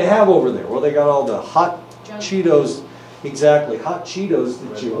 What do they have over there? Well, they got all the hot Cheetos, exactly, hot Cheetos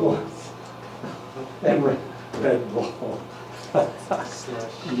that Red you Bull. want. And Red Bull. Yeah,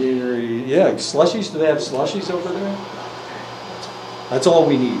 slushies. Do they have slushies over there? That's all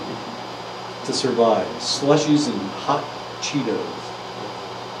we need to survive. Slushies and hot Cheetos.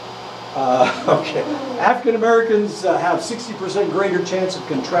 Okay. African Americans have 60% greater chance of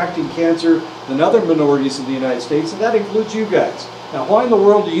contracting cancer than other minorities in the United States, and that includes you guys. Now, why in the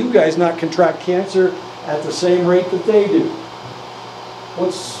world do you guys not contract cancer at the same rate that they do?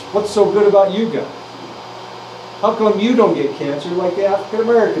 What's so good about you guys? How come you don't get cancer like the African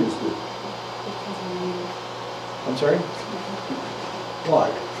Americans do? I'm sorry?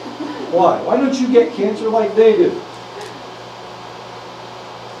 Why? Why? Why don't you get cancer like they do?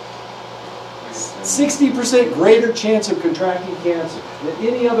 60% greater chance of contracting cancer than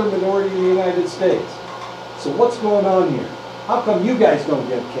any other minority in the United States. So what's going on here? How come you guys don't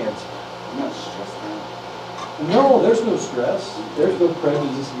get cancer? I'm not stressed out. No, there's no stress. There's no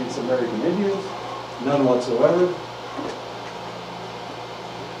prejudice against American Indians. None whatsoever.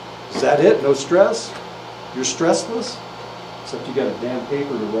 Is that it? No stress? You're stressless? Except you got a damn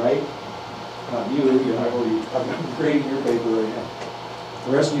paper to write. Not you. I'm grading your paper right now.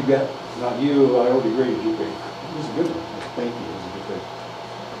 The rest of you got, not you, I already graded your paper. It was a good one. Thank you. It was a good paper.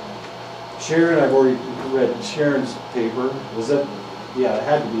 Sharon, I've already read Sharon's paper. Was that, yeah, it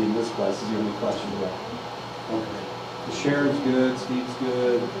had to be in this class. This is the only class you read. Okay. So Sharon's good, Steve's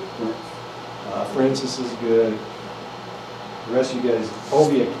good, Francis is good. The rest of you guys, I'll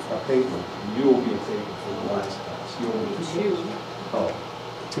be a paper. You will be a paper for the last class. You will be oh,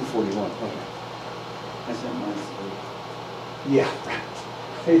 241. Okay. I sent mine. Yeah.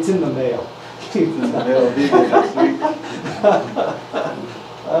 It's in the mail. It's in the mail. It'll be there next week.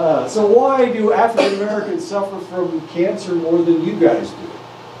 So why do African Americans suffer from cancer more than you guys do?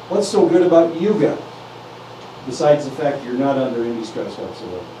 What's so good about you guys? Besides the fact you're not under any stress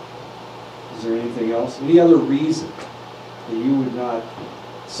whatsoever. Is there anything else? Any other reason that you would not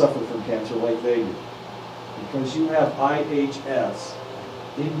suffer from cancer like they do? Because you have IHS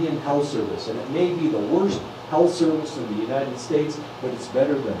Indian Health Service, and it may be the worst health service in the United States, but it's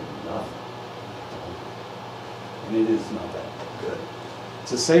better than nothing. And it is not that good.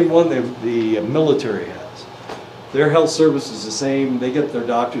 It's the same one the military has. Their health service is the same. They get their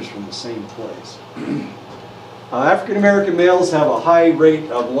doctors from the same place. African American males have a high rate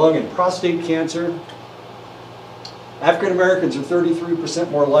of lung and prostate cancer. African Americans are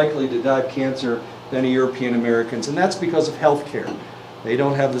 33% more likely to die of cancer than European Americans, and that's because of health care. They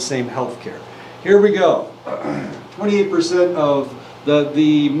don't have the same health care. Here we go. 28% of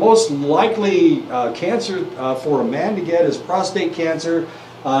the most likely cancer for a man to get is prostate cancer,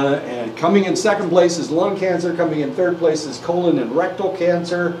 and coming in second place is lung cancer, coming in third place is colon and rectal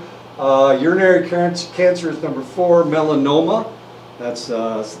cancer. Urinary cancer is number 4. Melanoma, that's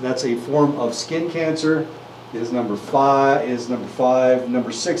a form of skin cancer, is number 5.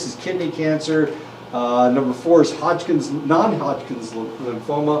 Number 6 is kidney cancer. Number 4 is non-Hodgkin's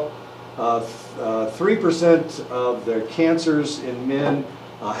lymphoma. 3% of the cancers in men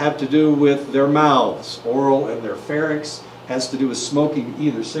have to do with their mouths, oral, and their pharynx. Has to do with smoking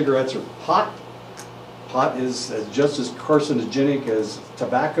either cigarettes or pot. Pot is just as carcinogenic as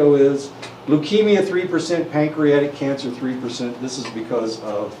tobacco is. Leukemia 3%, pancreatic cancer 3%. This is because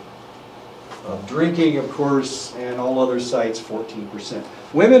of drinking, of course, and all other sites 14%.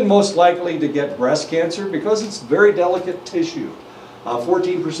 Women most likely to get breast cancer because it's very delicate tissue.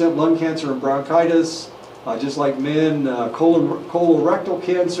 14% lung cancer and bronchitis, just like men. Colorectal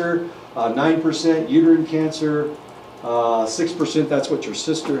cancer, 9% uterine cancer. 6%, that's what your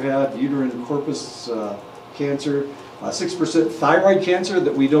sister had, uterine corpus cancer. 6% thyroid cancer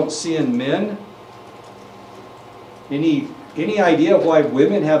that we don't see in men. Any idea why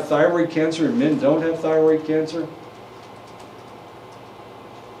women have thyroid cancer and men don't have thyroid cancer?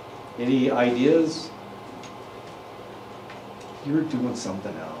 Any ideas? You're doing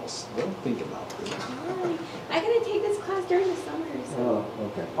something else. Don't think about this. I'm gonna take this class during the summer. So. Oh,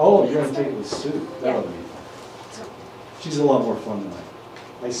 okay. Oh, you're going to take it with Sue. That'll be fun. She's a lot more fun than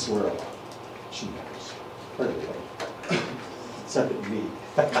I swear a lot. She knows. Perfectly. Except at me.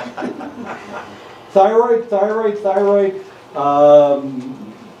 Thyroid.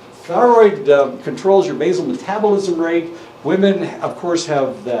 Thyroid controls your basal metabolism rate. Women, of course,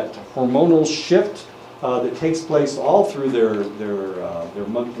 have that hormonal shift that takes place all through their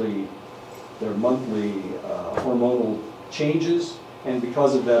monthly hormonal changes, and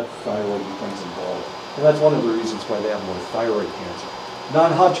because of that, thyroid becomes involved. And that's one of the reasons why they have more thyroid cancer.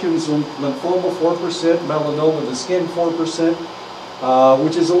 Non-Hodgkin's lymphoma, 4%. Melanoma of the skin, 4%,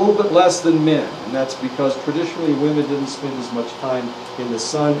 which is a little bit less than men. And that's because traditionally women didn't spend as much time in the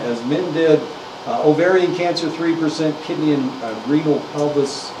sun as men did. Ovarian cancer, 3%. Kidney and renal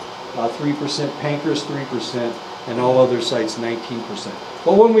pelvis, 3%. Pancreas, 3%. And all other sites, 19%.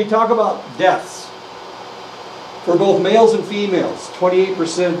 But when we talk about deaths, for both males and females,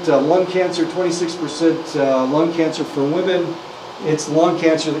 28% lung cancer, 26% lung cancer for women. It's lung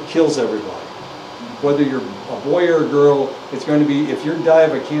cancer that kills everybody. Whether you're a boy or a girl, it's going to be, if you die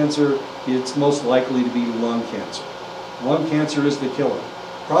of a cancer, it's most likely to be lung cancer. Lung cancer is the killer.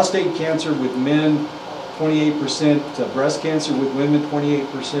 Prostate cancer with men, 28%. Breast cancer with women,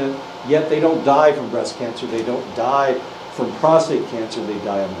 28%. Yet they don't die from breast cancer. They don't die from prostate cancer. They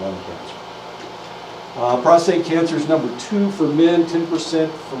die of lung cancer. Prostate cancer is number 2 for men, 10%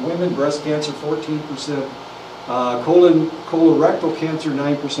 for women. Breast cancer, 14%. Colorectal cancer,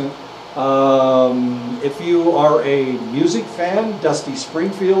 9%. If you are a music fan, Dusty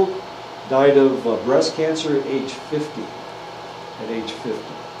Springfield died of breast cancer at age 50. At age 50.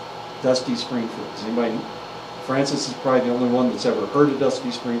 Dusty Springfield. Does anybody? Francis is probably the only one that's ever heard of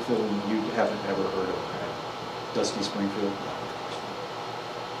Dusty Springfield, and you haven't ever heard of Dusty Springfield.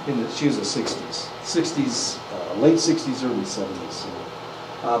 She was the 60s, late 60s, early 70s. So,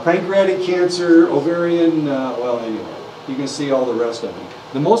 pancreatic cancer, ovarian, well, anyway, you can see all the rest of them.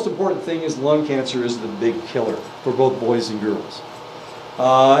 The most important thing is lung cancer is the big killer for both boys and girls.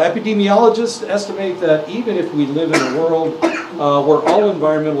 Epidemiologists estimate that even if we live in a world where all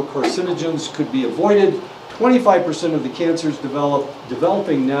environmental carcinogens could be avoided, 25% of the cancers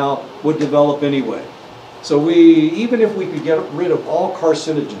developing now would develop anyway. So even if we could get rid of all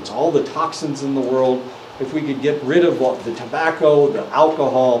carcinogens, all the toxins in the world, if we could get rid of the tobacco, the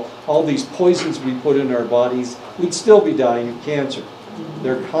alcohol, all these poisons we put in our bodies, we'd still be dying of cancer.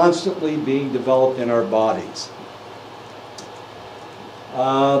 They're constantly being developed in our bodies.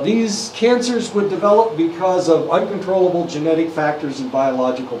 These cancers would develop because of uncontrollable genetic factors and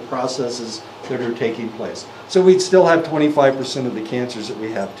biological processes that are taking place. So we'd still have 25% of the cancers that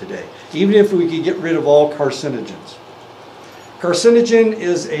we have today, even if we could get rid of all carcinogens. Carcinogen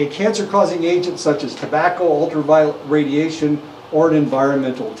is a cancer-causing agent such as tobacco, ultraviolet radiation, or an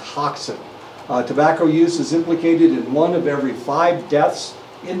environmental toxin. Tobacco use is implicated in 1 of every 5 deaths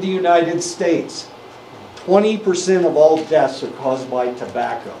in the United States. 20% of all deaths are caused by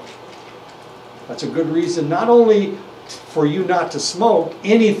tobacco. That's a good reason not only for you not to smoke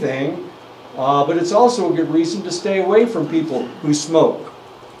anything, but it's also a good reason to stay away from people who smoke.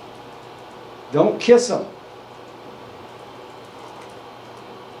 Don't kiss them.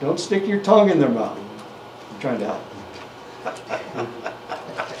 Don't stick your tongue in their mouth. I'm trying to help.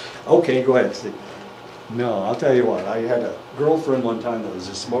 Okay, go ahead, Steve. No, I'll tell you what. I had a girlfriend one time that was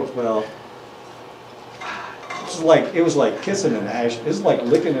a smoke. Well, it was like kissing an ash. It was like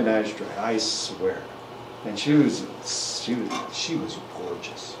licking an ashtray. I swear. And she was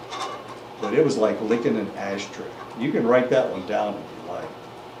gorgeous. But it was like licking an ashtray. You can write that one down if you like.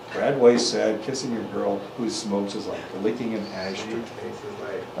 Brad Weiss said, kissing your girl who smokes is like licking an ashtray.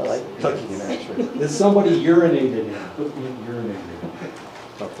 I like tucking an ashtray. There's somebody urinated in. Put me in urinated in.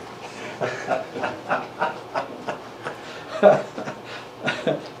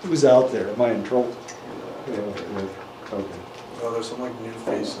 Who's out there? Am I in trouble? Okay. Oh, there's some like new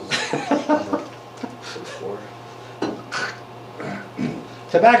faces on the floor.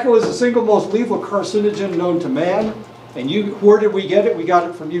 Tobacco is the single most lethal carcinogen known to man. And where did we get it? We got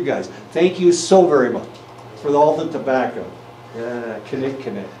it from you guys. Thank you so very much for all the tobacco. Connect.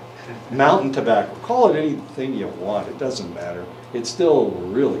 Mountain tobacco. Call it anything you want. It doesn't matter. It's still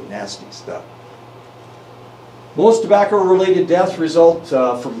really nasty stuff. Most tobacco-related deaths result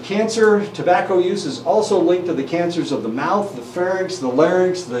from cancer. Tobacco use is also linked to the cancers of the mouth, the pharynx, the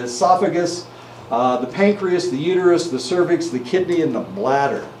larynx, the esophagus, the pancreas, the uterus, the cervix, the kidney, and the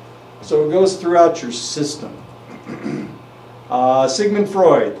bladder. So it goes throughout your system. Sigmund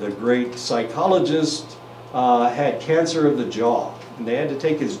Freud, the great psychologist, had cancer of the jaw, and they had to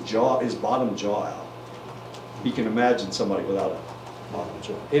take his bottom jaw out. You can imagine somebody without a bottom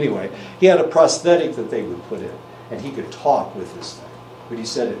jaw. Anyway, he had a prosthetic that they would put in, and he could talk with this thing, but he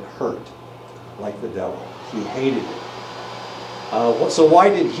said it hurt like the devil. He hated it. So why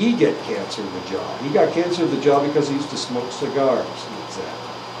did he get cancer of the jaw? He got cancer of the jaw because he used to smoke cigars. Exactly.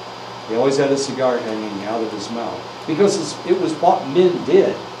 He always had a cigar hanging out of his mouth. Because it was what men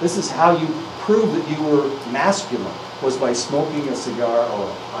did. This is how you prove that you were masculine, was by smoking a cigar or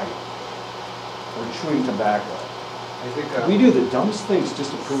a pipe, or chewing tobacco. I think We do the dumbest things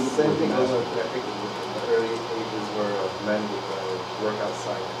just to prove the that same we're thing goes masculine. with, I think, in the early ages where men would work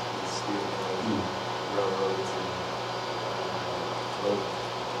outside and steal railroads and road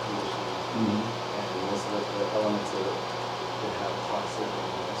conditions. And most of the elements of it would have toxic and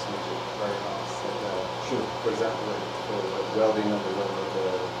carcinogenic very high. Sure. For example, for welding of the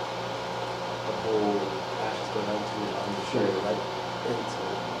whole ashes going out to the Sure. right into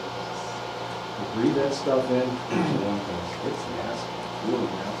You breathe that stuff in, it's one thing. It's nasty. Really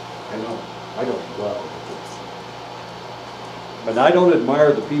nasty. I don't love it. But I don't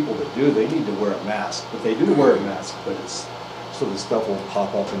admire the people that do. They need to wear a mask. But they do wear a mask, but it's so the stuff won't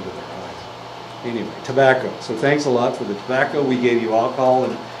pop up into their eyes. Anyway, tobacco. So thanks a lot for the tobacco. We gave you alcohol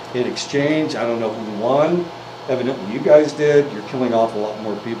in exchange. I don't know who won. Evidently you guys did. You're killing off a lot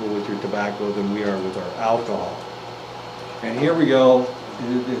more people with your tobacco than we are with our alcohol. And here we go.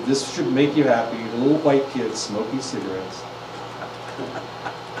 This should make you happy. The little white kids smoking cigarettes.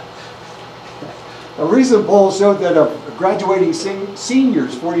 A recent poll showed that of graduating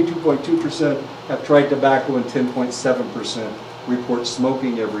seniors, 42.2% have tried tobacco and 10.7% report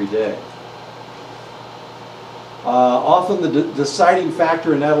smoking every day. Often the deciding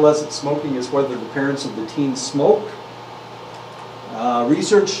factor in adolescent smoking is whether the parents of the teen smoke.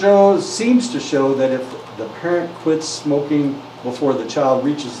 Research seems to show that if the parent quits smoking before the child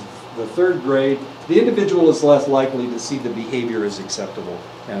reaches the 3rd grade, the individual is less likely to see the behavior as acceptable.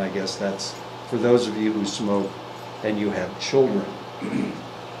 And I guess that's for those of you who smoke and you have children.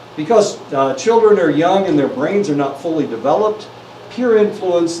 Because children are young and their brains are not fully developed, peer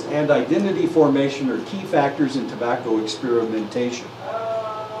influence and identity formation are key factors in tobacco experimentation.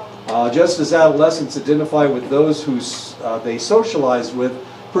 Just as adolescents identify with those who they socialize with,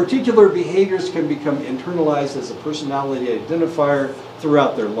 particular behaviors can become internalized as a personality identifier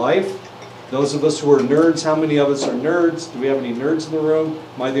throughout their life. Those of us who are nerds, how many of us are nerds? Do we have any nerds in the room?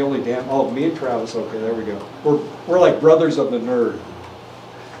 Am I the only damn? Oh, me and Travis. Okay, there we go. We're like brothers of the nerd.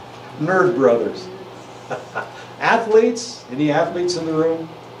 Nerd brothers. Athletes? Any athletes in the room?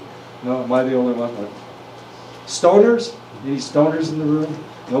 No, am I the only one? Stoners? Any stoners in the room?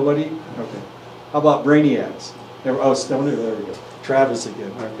 Nobody? Okay. How about brainiacs? Oh, stoner, there we go. Travis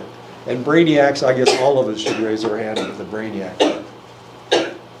again. Okay. And brainiacs, I guess all of us should raise our hand with the brainiac.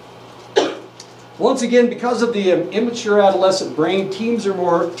 Once again, because of the immature adolescent brain, teens are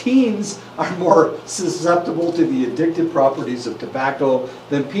more susceptible to the addictive properties of tobacco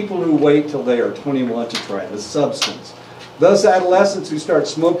than people who wait till they are 21 to try the substance. Thus, adolescents who start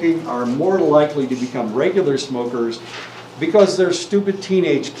smoking are more likely to become regular smokers because they're stupid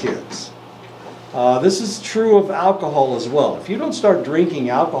teenage kids. This is true of alcohol as well. If you don't start drinking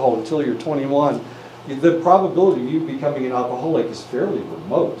alcohol until you're 21, the probability of you becoming an alcoholic is fairly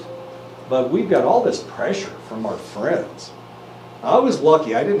remote. But we've got all this pressure from our friends. I was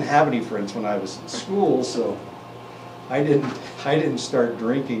lucky. I didn't have any friends when I was in school, so I didn't start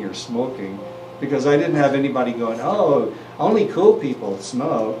drinking or smoking because I didn't have anybody going, oh, only cool people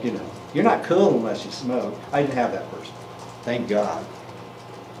smoke, you know. You're not cool unless you smoke. I didn't have that person. Thank God.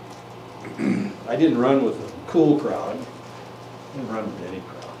 I didn't run with a cool crowd. I didn't run with any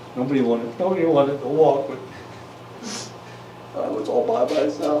crowd. Nobody wanted to walk with me. I was all by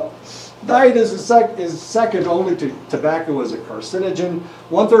myself. Diet is second only to tobacco as a carcinogen.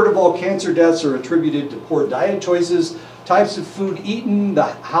 1/3 of all cancer deaths are attributed to poor diet choices, types of food eaten,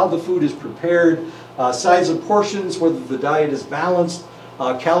 how the food is prepared, size of portions, whether the diet is balanced,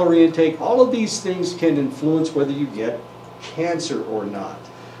 calorie intake. All of these things can influence whether you get cancer or not.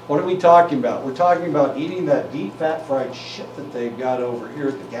 What are we talking about? We're talking about eating that deep fat fried shit that they've got over here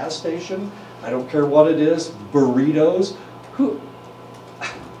at the gas station. I don't care what it is, burritos.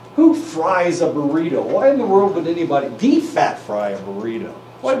 Who fries a burrito? Why in the world would anybody deep fat fry a burrito?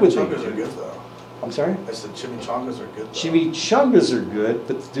 Why would they? Chimichangas are good though. I'm sorry? I said chimichangas are good though. Chimichangas are good,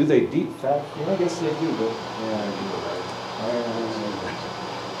 but do they deep fat? Yeah, I guess they do, but yeah,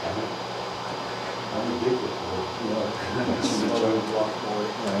 I'm addicted to it.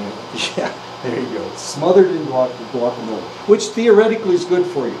 Yeah, there you go. Smothered in guacamole, which theoretically is good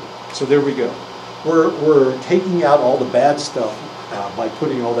for you. So there we go. We're taking out all the bad stuff by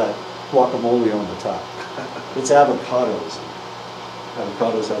putting all that guacamole on the top. It's avocados.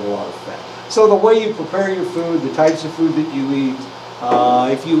 Avocados have a lot of fat. So the way you prepare your food, the types of food that you eat,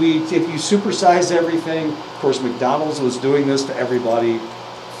 if you supersize everything, of course McDonald's was doing this to everybody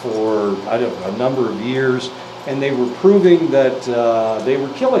for, I don't know, a number of years, and they were proving that they were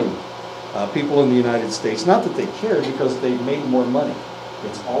killing people in the United States. Not that they cared, because they made more money.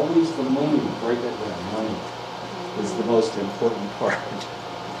 It's always the money. Break it down. Money is the most important part.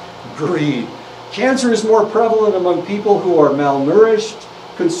 Greed. Cancer is more prevalent among people who are malnourished,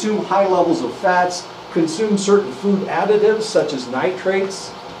 consume high levels of fats, consume certain food additives such as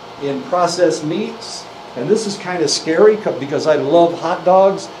nitrates in processed meats. And this is kind of scary because I love hot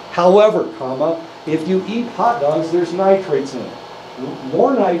dogs. However, if you eat hot dogs, there's nitrates in it.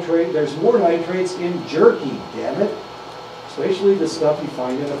 There's more nitrates in jerky, damn it. Especially the stuff you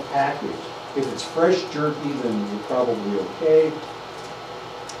find in a package. If it's fresh jerky, then you're probably okay.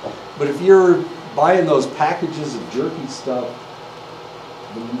 But if you're buying those packages of jerky stuff,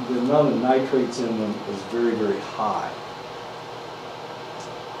 the amount of nitrates in them is very, very high.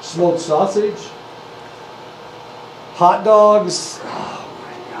 Smoked sausage, hot dogs, oh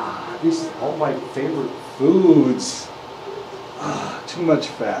my God, these are all my favorite foods. Too much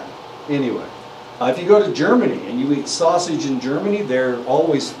fat. Anyway. If you go to Germany and you eat sausage in Germany, they're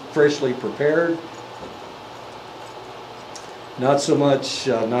always freshly prepared. Not so much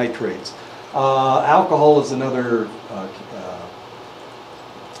nitrates. Alcohol is another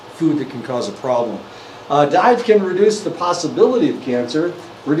food that can cause a problem. Diet can reduce the possibility of cancer.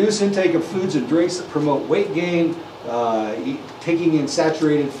 Reduce intake of foods and drinks that promote weight gain. Taking in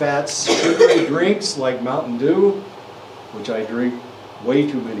saturated fats. Sugary drinks like Mountain Dew, which I drink way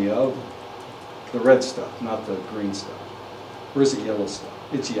too many of. The red stuff, not the green stuff. Or is it yellow stuff?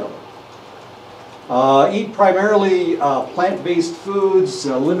 It's yellow. Eat primarily plant-based foods.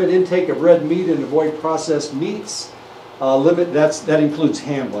 Limit intake of red meat and avoid processed meats. That includes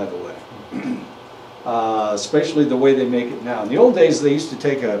ham, by the way. Especially the way they make it now. In the old days, they used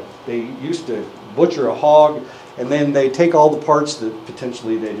to butcher a hog, and then they take all the parts that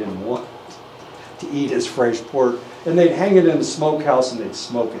potentially they didn't want to eat as fresh pork, and they'd hang it in a smokehouse and they'd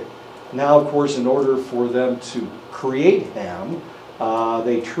smoke it. Now, of course, in order for them to create ham,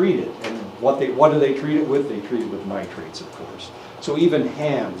 they treat it. And what do they treat it with? They treat it with nitrates, of course. So even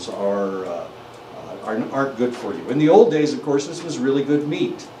hams aren't good for you. In the old days, of course, this was really good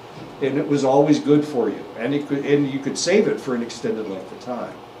meat, and it was always good for you, and you could save it for an extended length of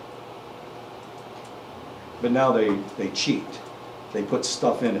time. But now they cheat. They put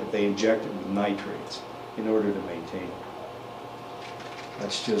stuff in it. They inject it with nitrates in order to maintain it.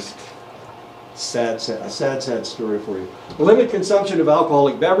 That's just sad story for you. Limit consumption of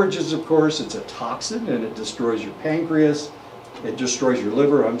alcoholic beverages, of course. It's a toxin and it destroys your pancreas. It destroys your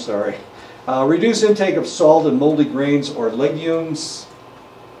liver, I'm sorry. Reduce intake of salt and moldy grains or legumes.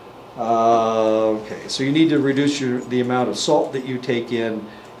 Okay, so you need to reduce the amount of salt that you take in,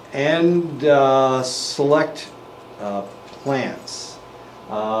 and select plants.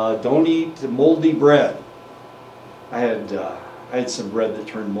 Don't eat moldy bread. I had some bread that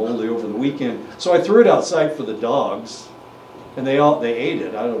turned moldy over the weekend, so I threw it outside for the dogs, and they ate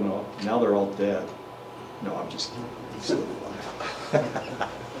it. I don't know. Now they're all dead. No, I'm just kidding.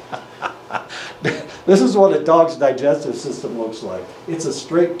 This is what a dog's digestive system looks like. It's a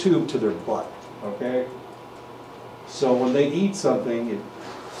straight tube to their butt, okay? So when they eat something,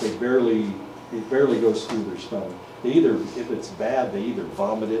 it barely goes through their stomach. They either, if it's bad, they either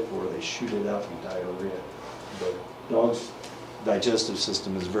vomit it or they shoot it out in diarrhea. But dog's digestive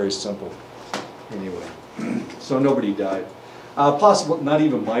system is very simple. Anyway, so nobody died. Possible, not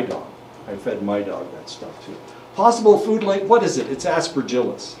even my dog. I fed my dog that stuff too. Possible food link, what is it? It's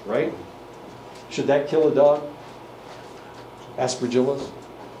aspergillus, right? Should that kill a dog? Aspergillus?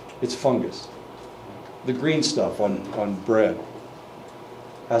 It's fungus. The green stuff on bread.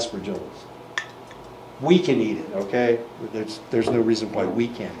 Aspergillus. We can eat it, okay? There's no reason why we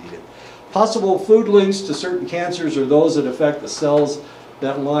can't eat it. Possible food links to certain cancers are those that affect the cells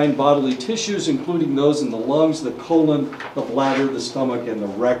that line bodily tissues, including those in the lungs, the colon, the bladder, the stomach, and the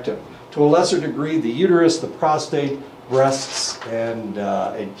rectum. To a lesser degree, the uterus, the prostate, breasts,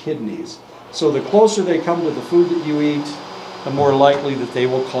 and kidneys. So the closer they come to the food that you eat, the more likely that they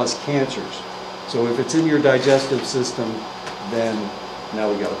will cause cancers. So if it's in your digestive system, then now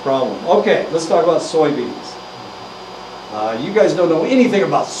we got a problem. Okay, let's talk about soybeans. You guys don't know anything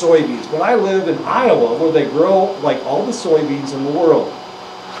about soybeans, but I live in Iowa where they grow like all the soybeans in the world.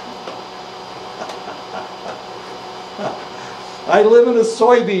 I live in a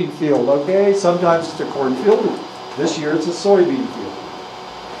soybean field, okay? Sometimes it's a cornfield. This year it's a soybean field.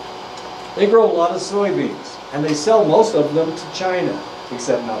 They grow a lot of soybeans, and they sell most of them to China,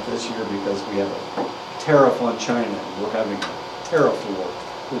 except not this year because we have a tariff on China. We're having a tariff war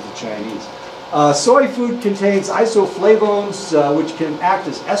with the Chinese. Soy food contains isoflavones, which can act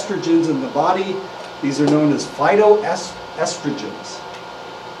as estrogens in the body. These are known as phytoestrogens.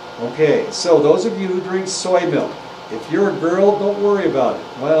 Okay, so those of you who drink soy milk, if you're a girl, don't worry about it.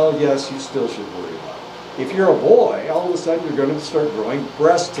 Well, yes, you still should worry about it. If you're a boy, all of a sudden you're going to start growing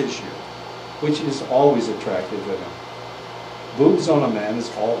breast tissue, which is always attractive in them. Boobs on a man,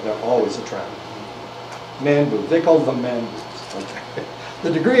 they're always attractive. Man boobs, they call them man boobs. Okay.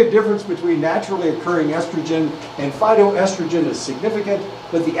 The degree of difference between naturally occurring estrogen and phytoestrogen is significant,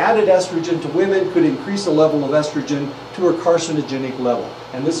 but the added estrogen to women could increase the level of estrogen to a carcinogenic level.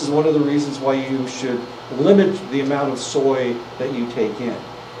 And this is one of the reasons why you should limit the amount of soy that you take in.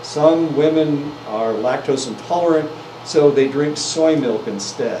 Some women are lactose intolerant, so they drink soy milk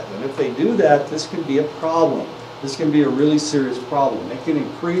instead. And if they do that, this can be a problem. This can be a really serious problem. It can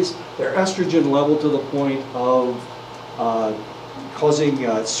increase their estrogen level to the point of causing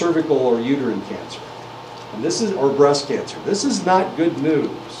cervical or uterine cancer, and this is, or breast cancer. This is not good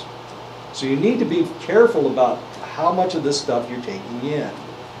news. So you need to be careful about how much of this stuff you're taking in.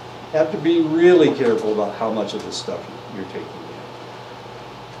 You have to be really careful about how much of this stuff you're taking in.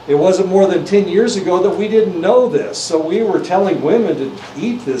 It wasn't more than 10 years ago that we didn't know this, so we were telling women to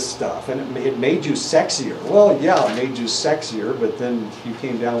eat this stuff, and it made you sexier. Well, yeah, it made you sexier, but then you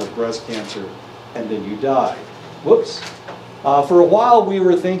came down with breast cancer, and then you died. Whoops. For a while, we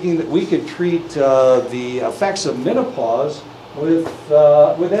were thinking that we could treat the effects of menopause with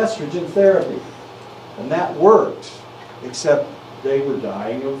estrogen therapy. And that worked, except they were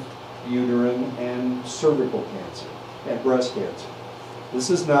dying of uterine and cervical cancer and breast cancer. This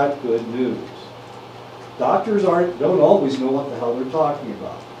is not good news. Doctors don't always know what the hell they're talking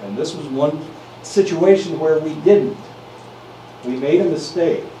about. And this was one situation where we didn't. We made a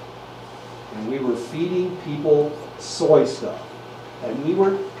mistake. And we were feeding people soy stuff. And we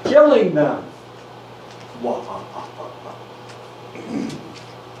were killing them.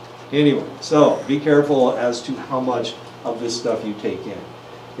 Anyway, so be careful as to how much of this stuff you take in.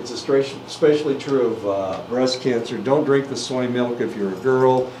 It's especially true of breast cancer. Don't drink the soy milk if you're a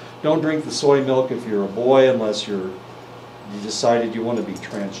girl. Don't drink the soy milk if you're a boy unless you decided you want to be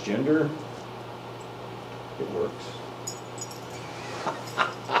transgender. It works.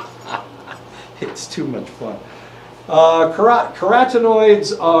 It's too much fun.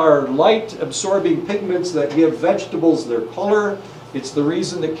 Carotenoids are light-absorbing pigments that give vegetables their color. It's the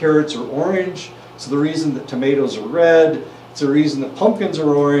reason that carrots are orange. It's the reason that tomatoes are red. It's the reason that pumpkins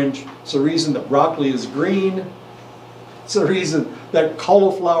are orange. It's the reason that broccoli is green. It's the reason that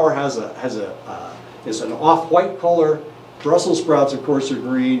cauliflower is an off-white color. Brussels sprouts, of course, are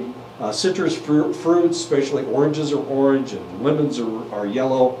green. Citrus fruits, especially oranges, are orange, and lemons are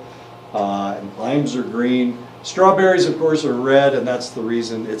yellow, and limes are green. Strawberries, of course, are red, and that's the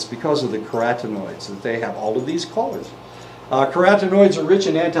reason. It's because of the carotenoids that they have all of these colors. Carotenoids are rich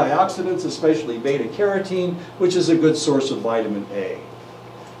in antioxidants, especially beta-carotene, which is a good source of vitamin A.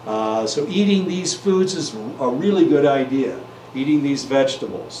 So eating these foods is a really good idea. Eating these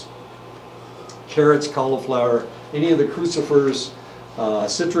vegetables. Carrots, cauliflower, any of the crucifers,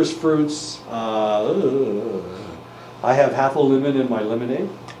 citrus fruits. I have half a lemon in my lemonade.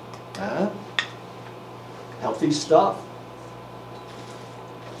 Healthy stuff.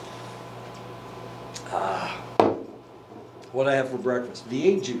 What I have for breakfast?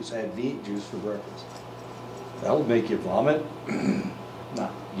 V8 juice. I had V8 juice for breakfast. That'll make you vomit.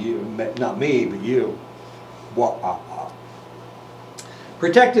 Not you, not me, but you.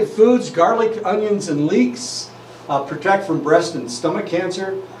 Protective foods, garlic, onions, and leeks protect from breast and stomach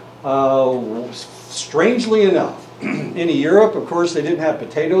cancer. Strangely enough, in Europe, of course, they didn't have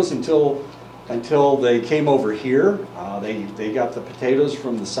potatoes until they came over here. They got the potatoes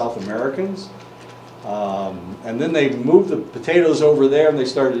from the South Americans. And then they moved the potatoes over there and they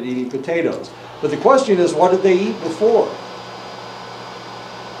started eating potatoes. But the question is, what did they eat before?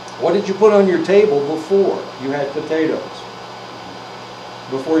 What did you put on your table before you had potatoes?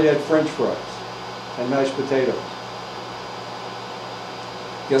 Before you had French fries and mashed potatoes?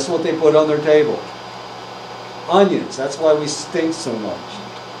 Guess what they put on their table? Onions. That's why we stink so much,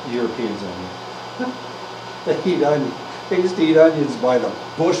 Europeans onions. They eat onions. They used to eat onions by the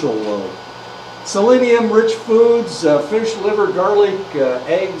bushel load. Selenium-rich foods, fish, liver, garlic,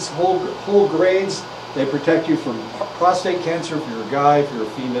 eggs, whole grains. They protect you from prostate cancer if you're a guy. If you're a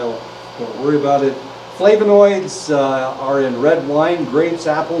female, don't worry about it. Flavonoids are in red wine, grapes,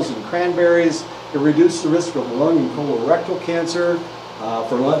 apples, and cranberries. It reduces the risk of lung and colorectal cancer.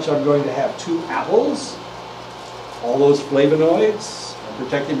 For lunch, I'm going to have 2 apples. All those flavonoids. I'm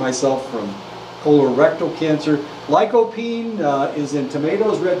protecting myself from colorectal cancer. Lycopene is in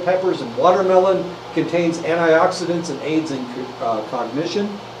tomatoes, red peppers, and watermelon. Contains antioxidants and aids in cognition.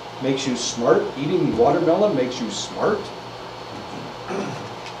 Makes you smart. Eating watermelon makes you smart.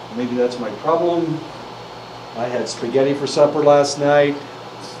 Maybe that's my problem. I had spaghetti for supper last night.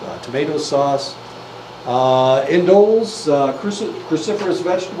 Tomato sauce. Indoles, cruciferous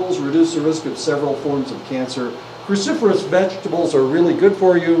vegetables reduce the risk of several forms of cancer. Cruciferous vegetables are really good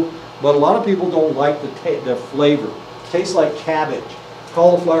for you, but a lot of people don't like the flavor. Tastes like cabbage.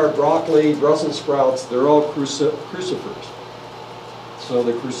 Cauliflower, broccoli, Brussels sprouts, they're all crucifers. So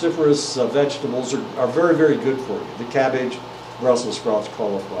the cruciferous vegetables are very, very good for you. The cabbage, Brussels sprouts,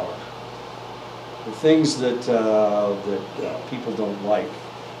 cauliflower. The things that people don't like.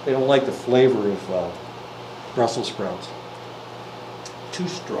 They don't like the flavor of Brussels sprouts. Too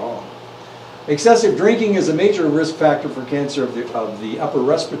strong. Excessive drinking is a major risk factor for cancer of the upper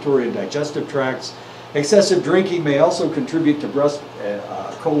respiratory and digestive tracts. Excessive drinking may also contribute to breast,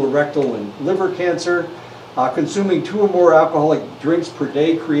 colorectal, and liver cancer. Consuming 2 or more alcoholic drinks per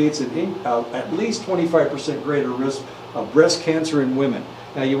day creates at least 25% greater risk of breast cancer in women.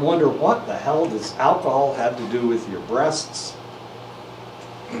 Now you wonder, what the hell does alcohol have to do with your breasts?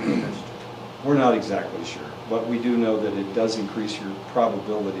 We're not exactly sure, but we do know that it does increase your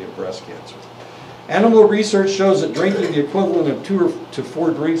probability of breast cancer. Animal research shows that drinking the equivalent of 2 to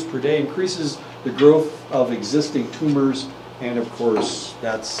 4 drinks per day increases the growth of existing tumors, and of course,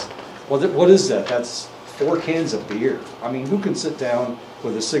 that's, what is that? That's 4 cans of beer. I mean, who can sit down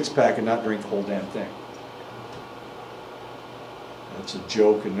with a 6-pack and not drink the whole damn thing? That's a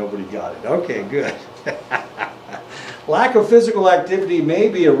joke and nobody got it. Okay, good. Lack of physical activity may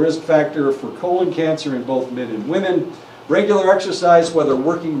be a risk factor for colon cancer in both men and women. Regular exercise, whether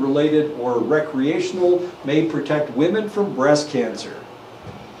working related or recreational, may protect women from breast cancer.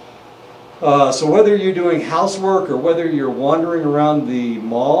 So whether you're doing housework or whether you're wandering around the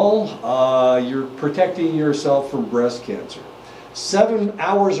mall, you're protecting yourself from breast cancer. 7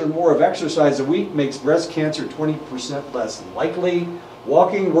 hours or more of exercise a week makes breast cancer 20% less likely.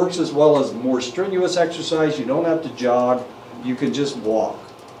 Walking works as well as more strenuous exercise. You don't have to jog. You can just walk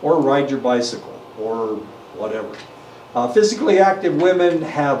or ride your bicycle or whatever. Physically active women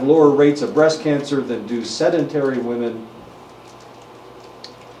have lower rates of breast cancer than do sedentary women.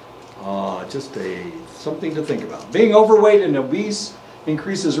 Just something to think about. Being overweight and obese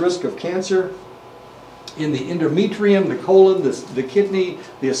increases risk of cancer in the endometrium, the colon, the kidney,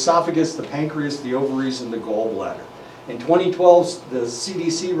 the esophagus, the pancreas, the ovaries, and the gallbladder. In 2012, the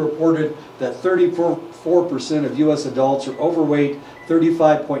CDC reported that 34% of U.S. adults are overweight,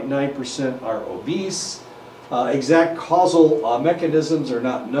 35.9% are obese. Exact causal mechanisms are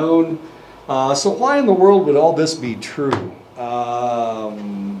not known. So why in the world would all this be true?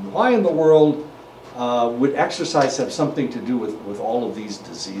 Why in the world would exercise have something to do with all of these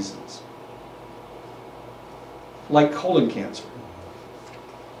diseases? Like colon cancer.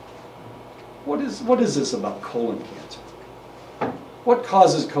 What is this about colon cancer? What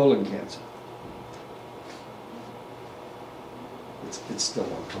causes colon cancer? It's still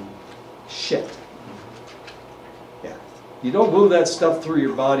on. Shit. Yeah. You don't move that stuff through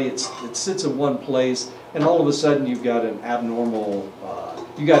your body. It sits in one place, and all of a sudden you've got an abnormal.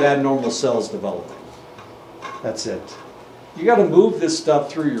 You got abnormal cells developing. That's it. You got to move this stuff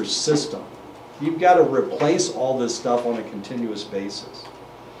through your system. You've got to replace all this stuff on a continuous basis.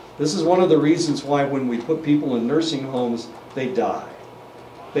 This is one of the reasons why when we put people in nursing homes, they die.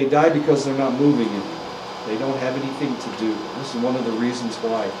 They die because they're not moving anymore. They don't have anything to do. This is one of the reasons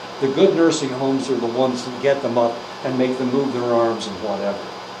why the good nursing homes are the ones who get them up and make them move their arms and whatever.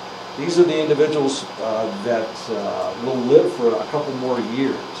 These are the individuals that will live for a couple more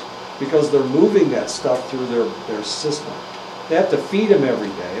years because they're moving that stuff through their system. They have to feed them every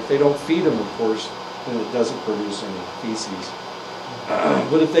day. If they don't feed them, of course, then it doesn't produce any feces.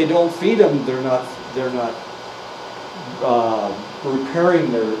 But if they don't feed them, they're not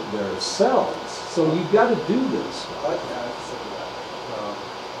repairing their cells. So you've got to do this. I like that.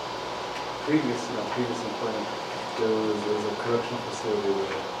 Previous employment, there was a correctional facility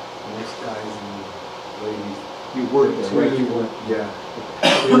where most guys and ladies. You work there, right? You work. Yeah.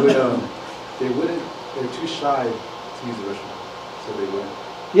 They're too shy to use the restroom, so they wouldn't.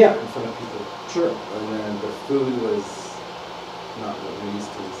 Yeah. In front of people. Sure. And then the food was not what we used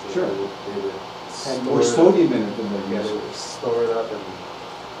to. So Sure. They would Had more sodium in it than they Yeah, used they to. would store it up and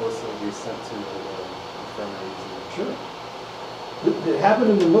also be sent to the infirmaries. Sure. It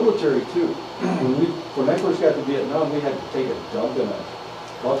happened in the military too. When I first got to Vietnam, we had to take a dump in a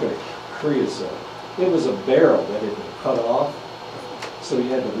bucket of creosote. It was a barrel that had been cut off, so you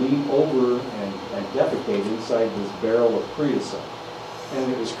had to lean over and defecate inside this barrel of creosote.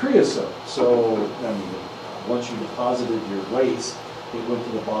 And it was creosote, so I mean, once you deposited your waste, it went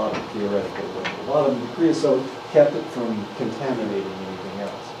to the bottom, theoretically. It went to the bottom. The creosote kept it from contaminating anything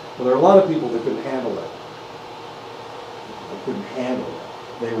else. Well, there are a lot of people that couldn't handle it. They couldn't handle it.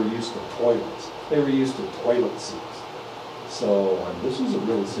 They were used to toilets. They were used to toilet seats. So this was a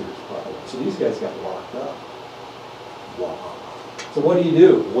really serious problem. So these guys got locked up. Wow. So what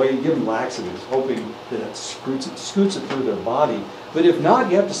do? Well, you give them laxatives, hoping that it scoots it through their body. But if not,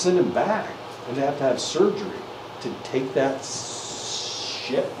 you have to send them back, and they have to have surgery to take that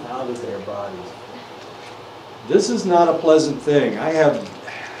shit out of their bodies. This is not a pleasant thing.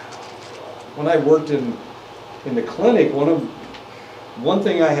 When I worked in the clinic, one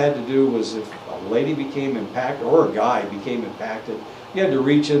thing I had to do was if a lady became impacted, or a guy became impacted, you had to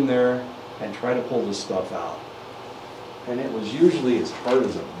reach in there and try to pull this stuff out. And it was usually as hard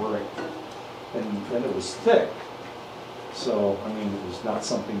as a brick. And it was thick. So, I mean, it was not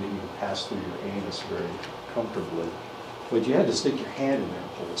something that you could pass through your anus very comfortably. But you had to stick your hand in there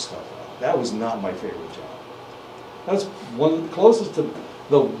and pull the stuff out. That was not my favorite job. That's one closest to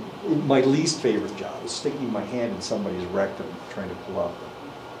my least favorite job, is sticking my hand in somebody's rectum trying to pull out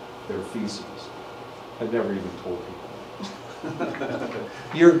their feces. I've never even told people.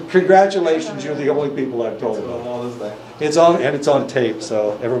 Congratulations, you're the only people I've told about. It's on tape,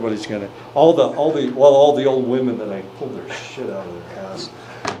 so everybody's gonna. All the old women that I pulled their shit out of their ass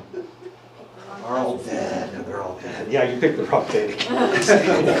are all dead. They're all dead. Yeah, you picked the wrong day.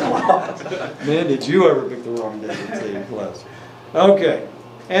 Man, did you ever pick the wrong day to save class? Okay,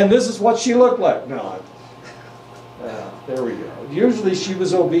 and this is what she looked like. No, there we go. Usually she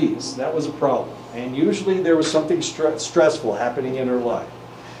was obese. That was a problem. And usually there was something stressful happening in her life.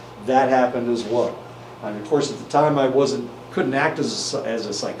 That happened as well. And of course, at the time I couldn't act as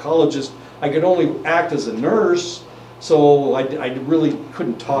a psychologist. I could only act as a nurse, so I really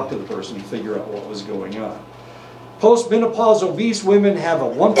couldn't talk to the person and figure out what was going on. Postmenopause obese women have a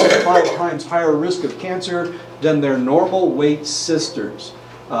 1.5 times higher risk of cancer than their normal weight sisters.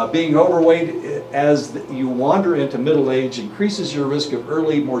 Being overweight as you wander into middle age increases your risk of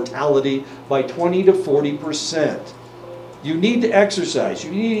early mortality by 20 to 40%. You need to exercise.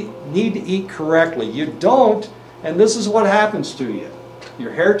 You need to eat correctly. You don't, and this is what happens to you.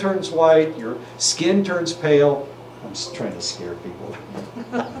 Your hair turns white, your skin turns pale. I'm just trying to scare people.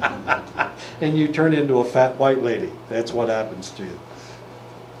 And you turn into a fat white lady. That's what happens to you.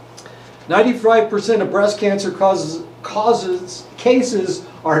 95% of breast cancer cases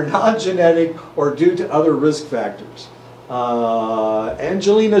are non-genetic or due to other risk factors.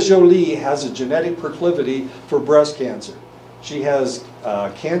 Angelina Jolie has a genetic proclivity for breast cancer. She has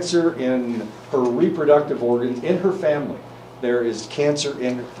cancer in her reproductive organs. In her family, there is cancer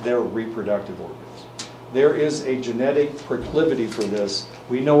in their reproductive organs. There is a genetic proclivity for this.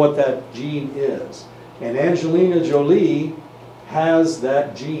 We know what that gene is. And Angelina Jolie has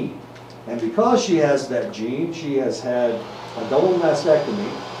that gene. And because she has that gene, she has had a double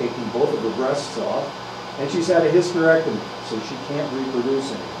mastectomy, taking both of her breasts off, and she's had a hysterectomy, so she can't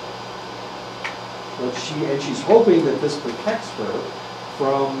reproduce anymore. And she's hoping that this protects her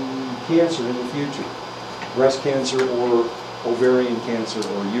from cancer in the future, breast cancer or ovarian cancer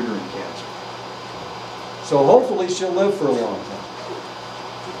or uterine cancer. So hopefully she'll live for a long time.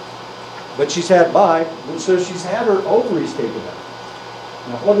 But she's had she's had her ovaries taken out.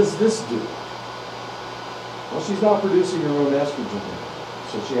 Now what does this do? Well, she's not producing her own estrogen anymore,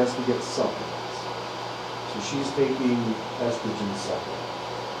 so she has to get supplements. So she's taking estrogen supplements.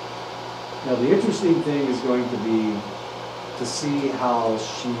 Now the interesting thing is going to be to see how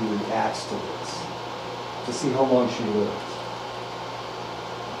she reacts to this, to see how long she lives.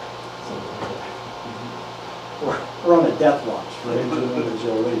 We're on a death watch for Angelina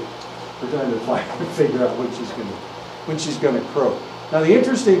Jolie. We're trying to figure out when she's going to croak. Now the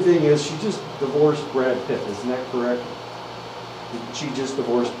interesting thing is she just divorced Brad Pitt. Isn't that correct? Did she just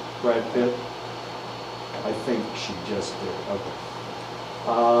divorced Brad Pitt? I think she just did. Okay.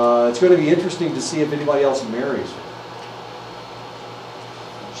 It's going to be interesting to see if anybody else marries her.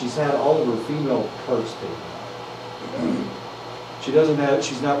 She's had all of her female parts taken out.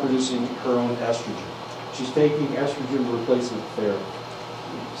 She's not producing her own estrogen. She's taking estrogen replacement therapy.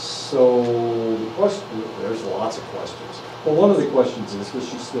 So the question, there's lots of questions. But one of the questions is, does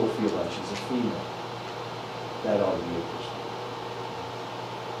she still feel like she's a female? That ought to be interesting.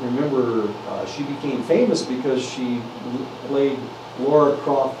 Remember, she became famous because she played Lara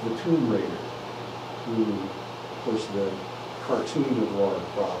Croft, the Tomb Raider, who, of course, the cartoon of Lara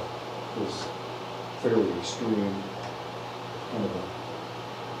Croft was fairly extreme, kind of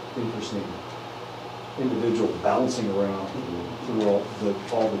an interesting individual bouncing around through all the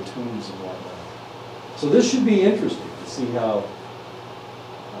tombs and whatnot. So this should be interesting to see how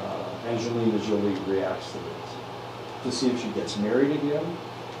Angelina Jolie reacts to this. To see if she gets married again.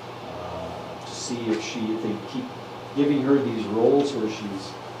 To see if they keep giving her these roles where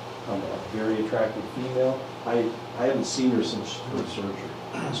she's a very attractive female. I haven't seen her since her surgery,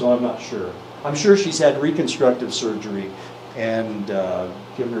 so I'm not sure. I'm sure she's had reconstructive surgery and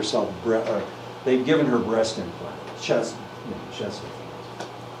given herself they've given her breast implants, chest implants.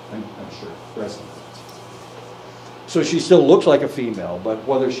 I'm sure, breast implants. So she still looks like a female, but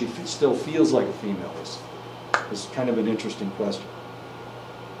whether she still feels like a female is kind of an interesting question.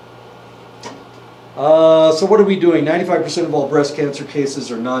 So what are we doing? 95% of all breast cancer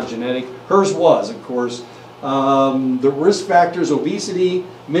cases are non-genetic. Hers was, of course. The risk factors: obesity,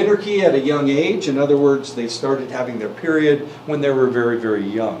 menarche at a young age. In other words, they started having their period when they were very, very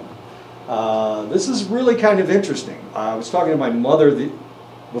young. This is really kind of interesting. I was talking to my mother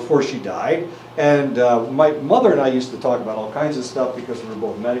before she died, and my mother and I used to talk about all kinds of stuff because we were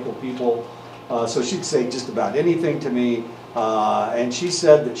both medical people. So she'd say just about anything to me. And she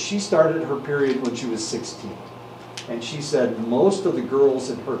said that she started her period when she was 16. And she said most of the girls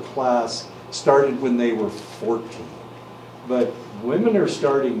in her class started when they were 14. But women are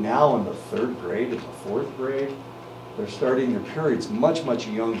starting now in the 3rd grade and the 4th grade. They're starting their periods much, much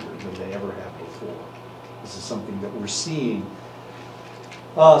younger than they ever have before. This is something that we're seeing.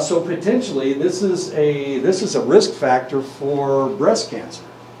 So potentially this is a risk factor for breast cancer,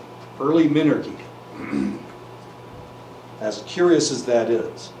 early menarche. As curious as that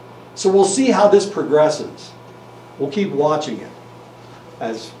is. So we'll see how this progresses. We'll keep watching it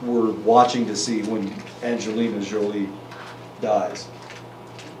as we're watching to see when Angelina Jolie dies.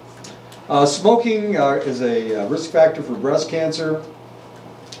 Smoking is a risk factor for breast cancer.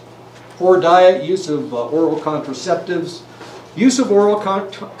 Poor diet, use of oral contraceptives. Use of oral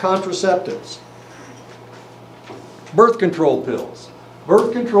contraceptives. Birth control pills.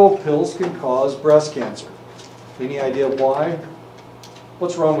 Birth control pills can cause breast cancer. Any idea why?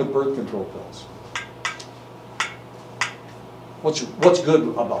 What's wrong with birth control pills? What's good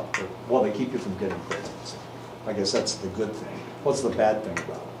about them? Well, they keep you from getting pregnant. I guess that's the good thing. What's the bad thing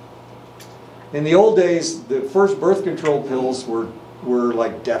about it? In the old days, the first birth control pills were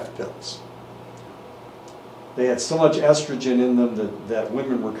like death pills. They had so much estrogen in them that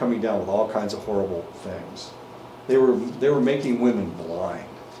women were coming down with all kinds of horrible things. They were making women blind.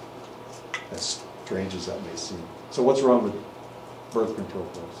 as strange as that may seem. So what's wrong with birth control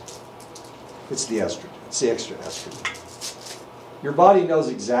pills? It's the estrogen. It's the extra estrogen. Your body knows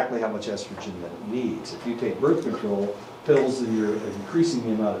exactly how much estrogen that it needs. If you take birth control pills, then you're increasing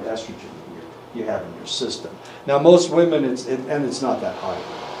the amount of estrogen that you have in your system. Now, most women, it's not that high.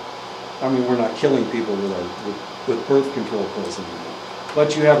 I mean, we're not killing people with birth control pills anymore.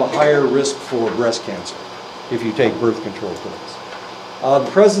 But you have a higher risk for breast cancer if you take birth control pills.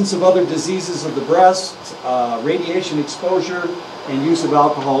 The presence of other diseases of the breast, radiation exposure, and use of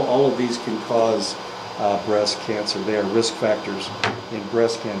alcohol, all of these can cause breast cancer. They are risk factors in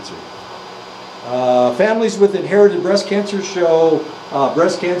breast cancer. Families with inherited breast cancer show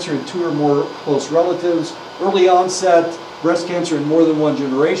breast cancer in 2 or more close relatives. Early onset breast cancer in more than 1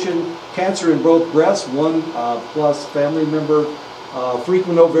 generation. Cancer in both breasts, 1 plus family member.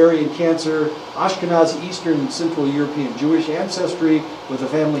 Frequent ovarian cancer. Ashkenazi, Eastern, and Central European Jewish ancestry with a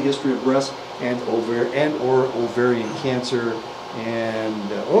family history of breast and or ovarian cancer.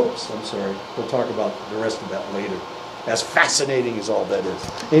 And, oops, I'm sorry. We'll talk about the rest of that later. As fascinating as all that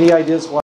is. Any ideas why?